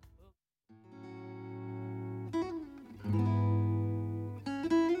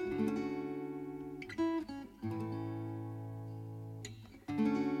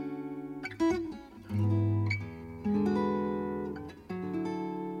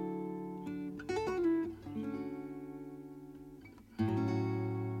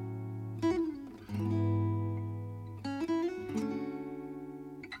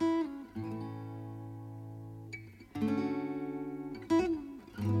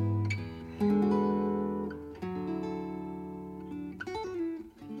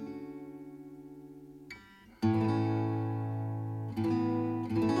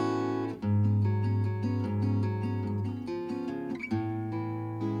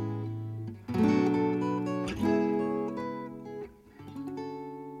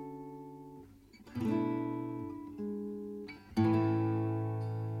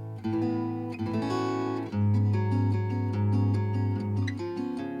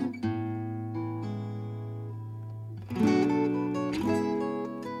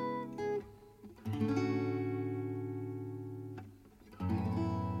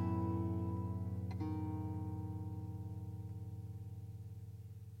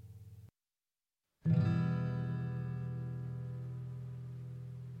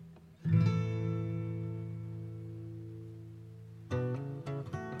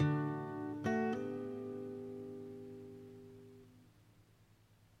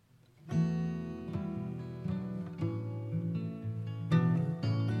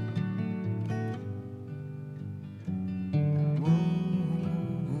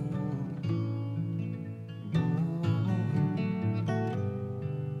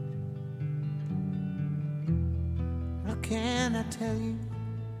 I tell you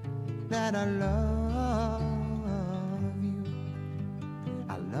that I love you?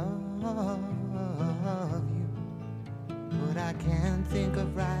 I love you, but I can't think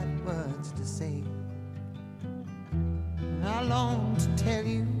of right words to say. I long to tell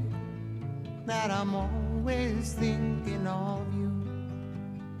you that I'm always thinking of you.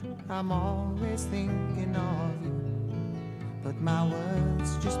 I'm always thinking of you, but my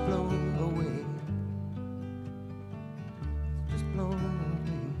words just blow away. Just blow away.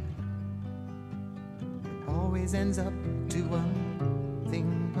 It always ends up to one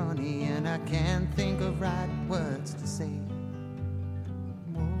thing, honey, and I can't think of right words to say.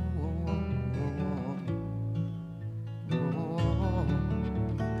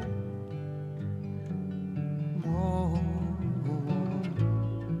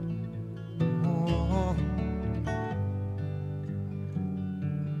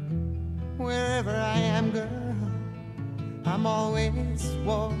 Wherever I am, girl, I'm always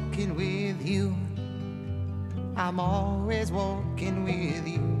walking with you. I'm always walking with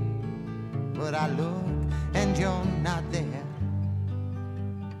you, but I look and you're not there.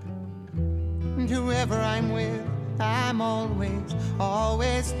 And whoever I'm with, I'm always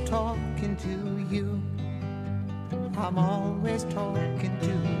talking to you. I'm always talking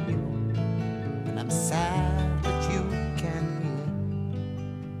to you, and I'm sad that you can't hear.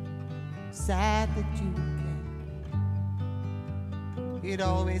 Sad that you can't. It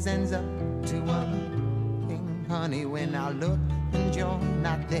always ends up to one thing, honey, when I look and you're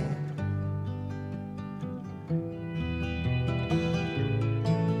not there.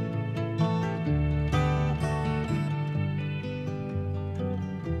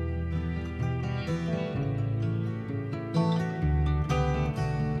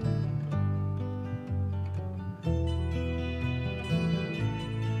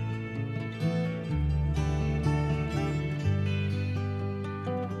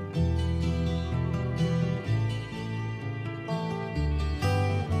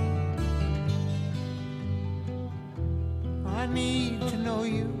 I need to know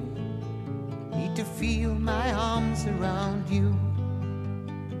you, need to feel my arms around you,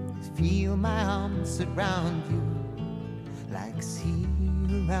 feel my arms around you, like sea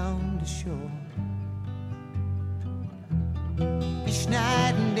around the shore. Each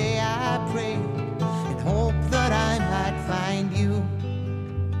night and day I pray and hope that I might find you,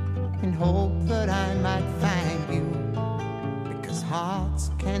 and hope that I might find you, because hearts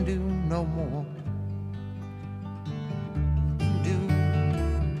can do no more.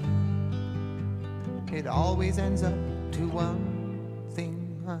 It always ends up to one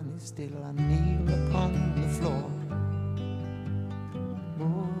thing, honey, still I kneel upon the floor.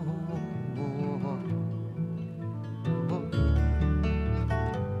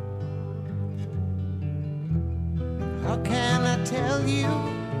 How can I tell you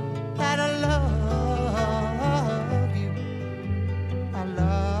that I love you? I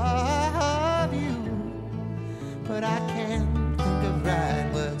love you, but I can't think of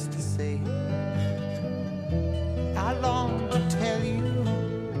right words to say. I long to tell you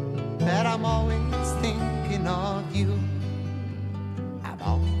that I'm always thinking of you. I'm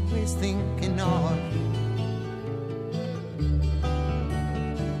always thinking of you.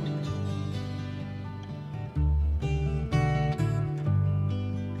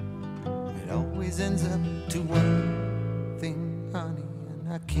 It always ends up to one thing, honey, and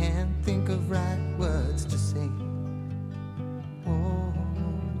I can't think of right words to say.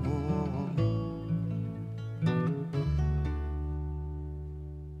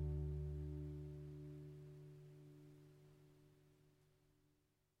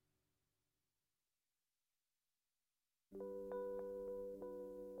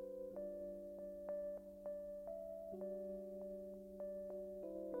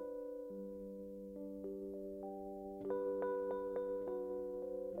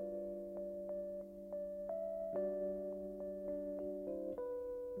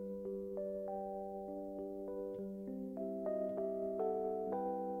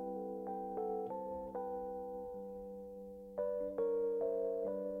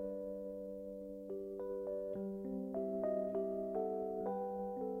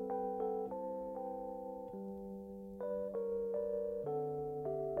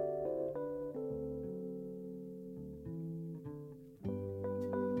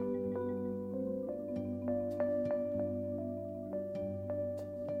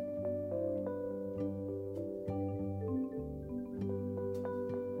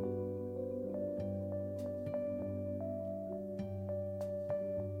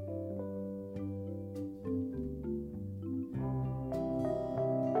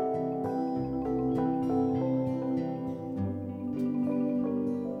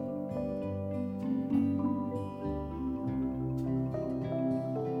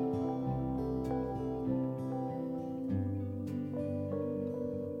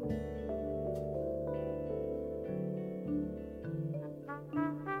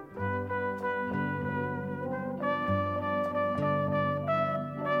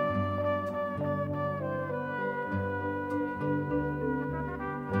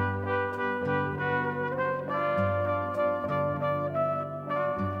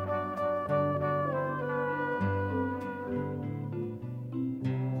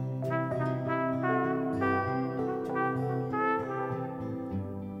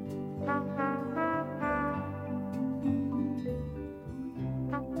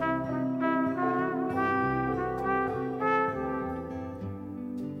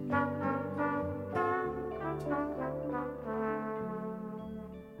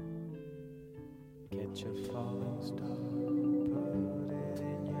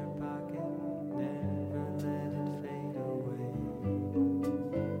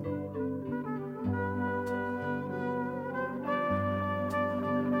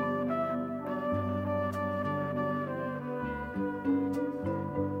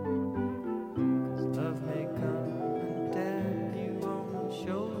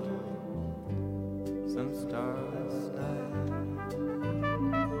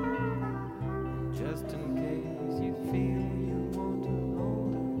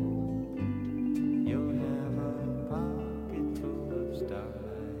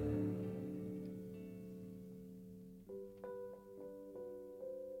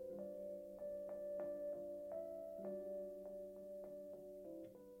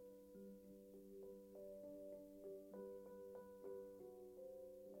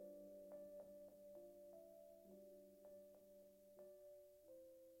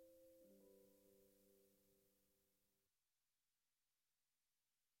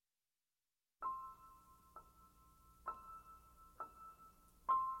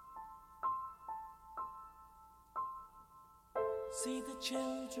 See the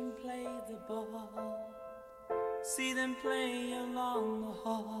children play the ball, see them play along the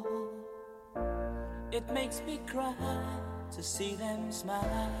hall. It makes me cry to see them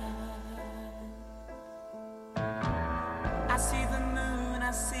smile. I see the moon,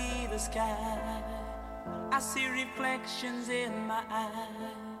 I see the sky, I see reflections in my eye,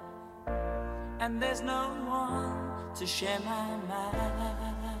 and there's no one to share my mind.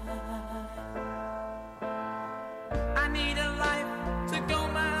 I need a life to go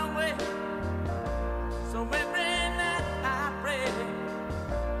my way, so every night I pray,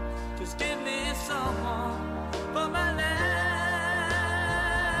 just give me someone for my life.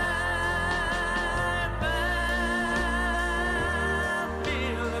 I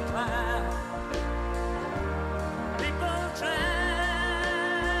feel the cloud, people try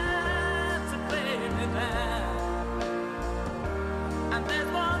to play me down, and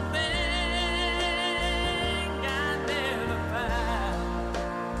there's one thing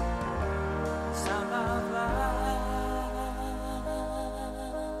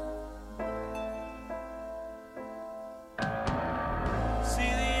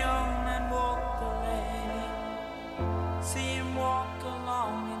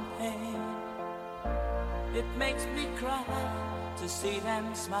it makes me cry to see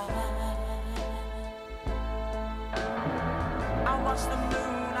them smile. I watch the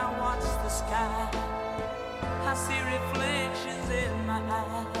moon, I watch the sky, I see reflections in my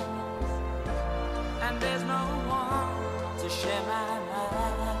eyes, and there's no one to share my mind.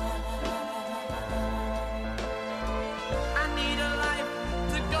 I need a life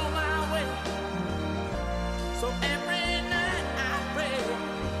to go my way, so every night I pray,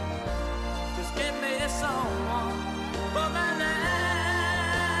 just give me someone for my life.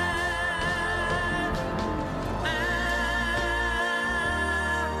 I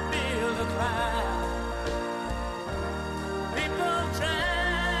feel the cloud, people try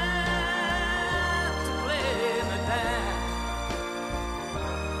to play me down,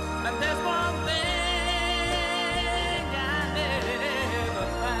 and there's one thing I never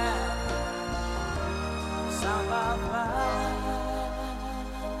found: sound of love.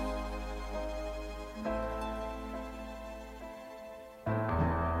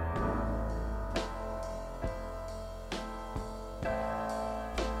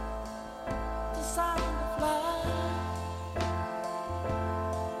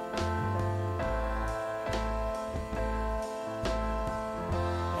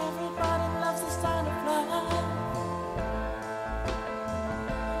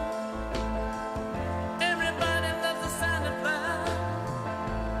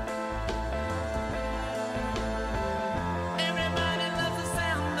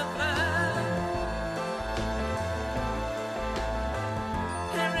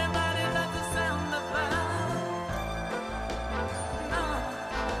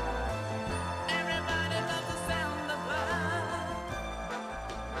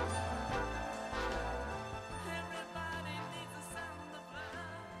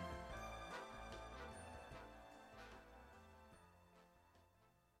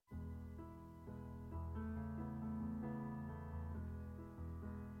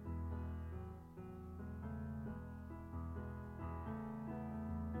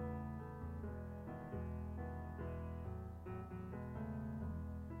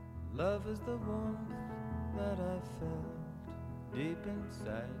 Love is the warmth that I felt deep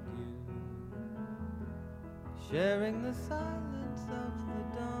inside you, sharing the silence of the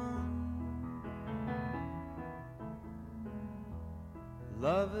dawn.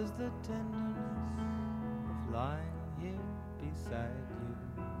 Love is the tenderness of lying here beside you,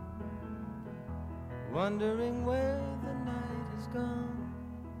 wondering where the night is gone.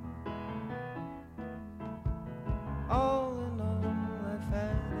 All in all, I've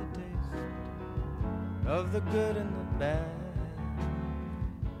had a taste of the good and the bad.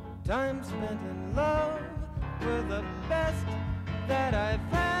 Time spent in love were the best that I've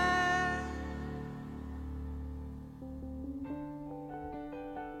had.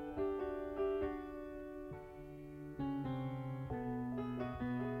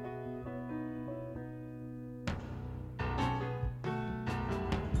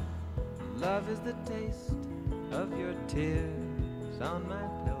 Love is the taste of your tears on my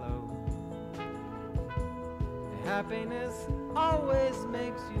pillow. Happiness always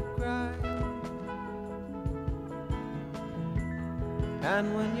makes you cry,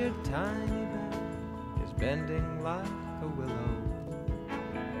 and when your tiny back is bending like a willow,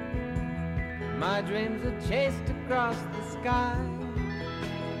 my dreams are chased across the sky.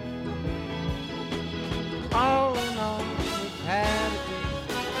 All in all, we've had a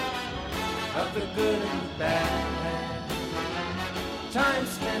taste of the good and the bad.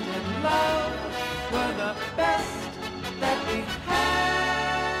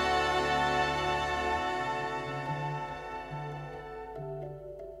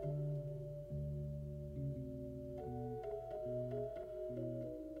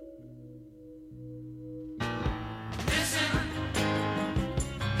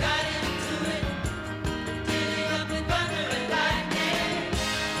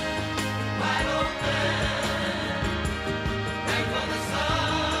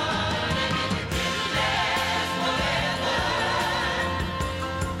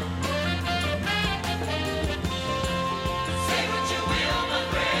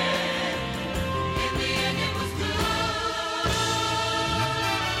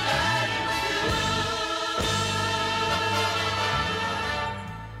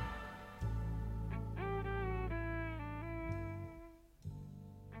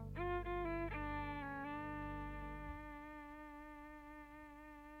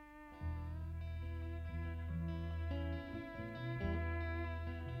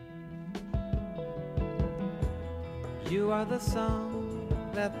 You are the song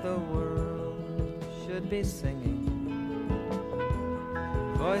that the world should be singing.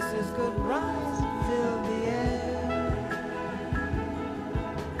 Voices could rise and fill the air.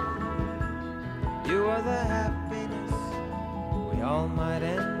 You are the happiness we all might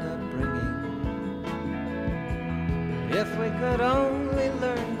end up bringing, if we could only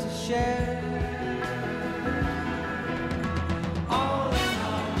learn to share. All in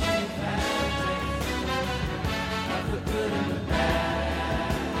all, we've had a taste of the good and the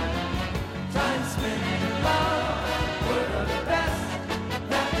bad. Time spent in love were the best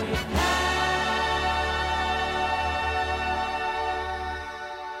that we've had.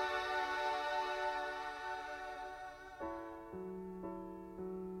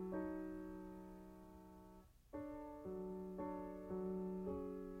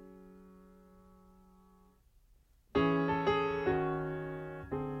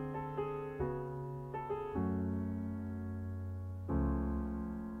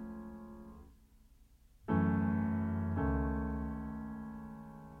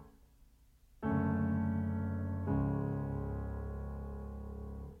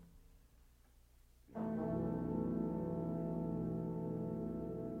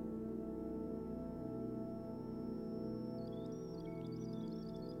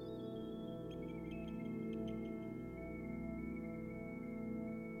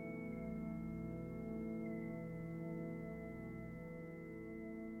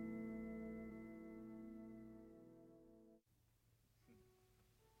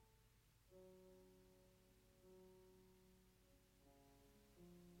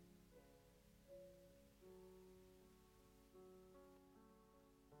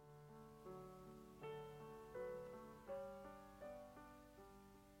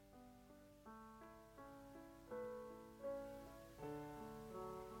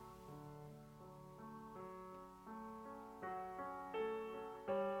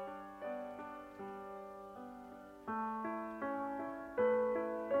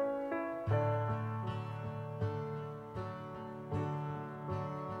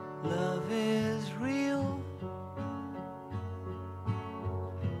 Love is real.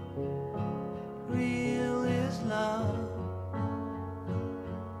 Real is love.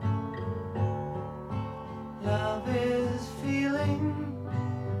 Love is feeling.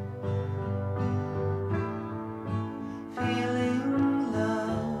 Feeling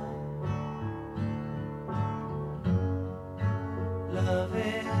love. Love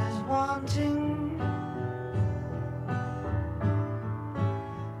is wanting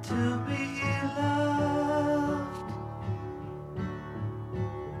to be loved.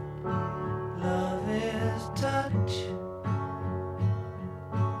 Love is touch.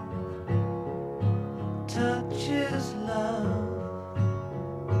 Touch is love.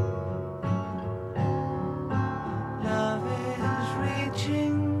 Love is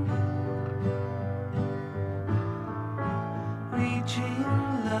reaching. Reaching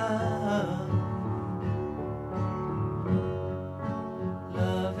love.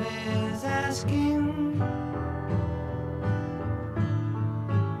 Love is asking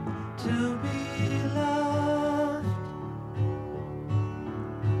to be loved.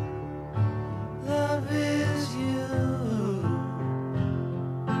 Love is you.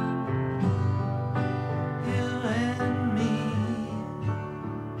 You and me.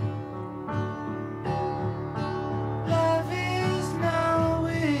 Love is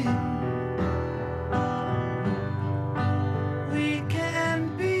knowing we can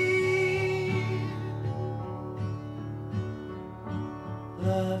be.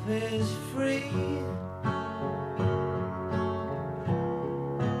 Love is free.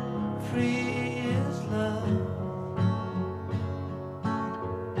 Free is love.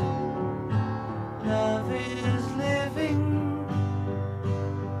 Love is living.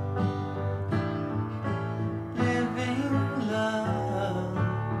 Living love.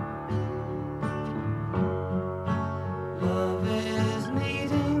 Love is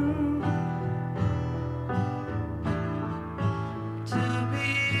needing to be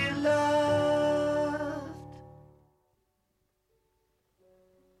loved.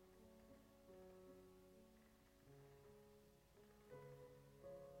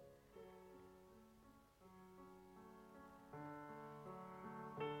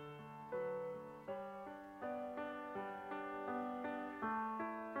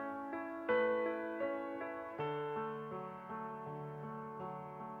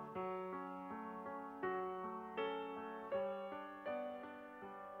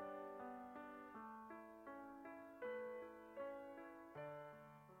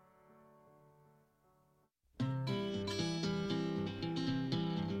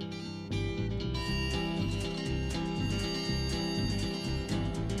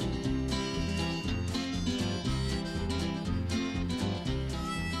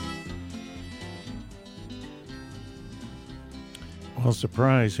 Well,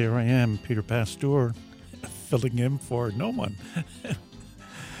 surprise, here I am, Peter Pasteur, filling in for no one.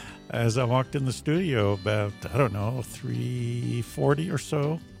 As I walked in the studio about, 3:40 or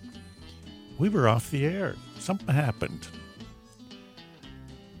so, we were off the air. Something happened.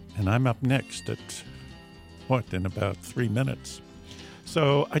 And I'm up next at, in about 3 minutes.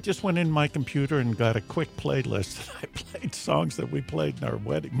 So I just went in my computer and got a quick playlist. I played songs that we played in our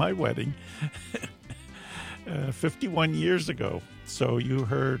wedding, my wedding, 51 years ago. So you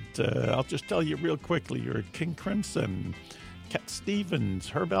heard, I'll just tell you real quickly, you heard King Crimson, Cat Stevens,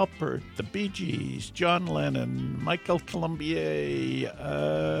 Herb Alpert, the Bee Gees, John Lennon, Michael Colombier,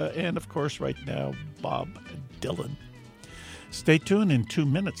 and of course right now, Bob Dylan. Stay tuned. In 2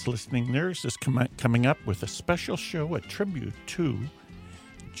 minutes, Listening Nerds is coming up with a special show, a tribute to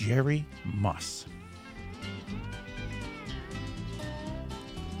Jerry Moss.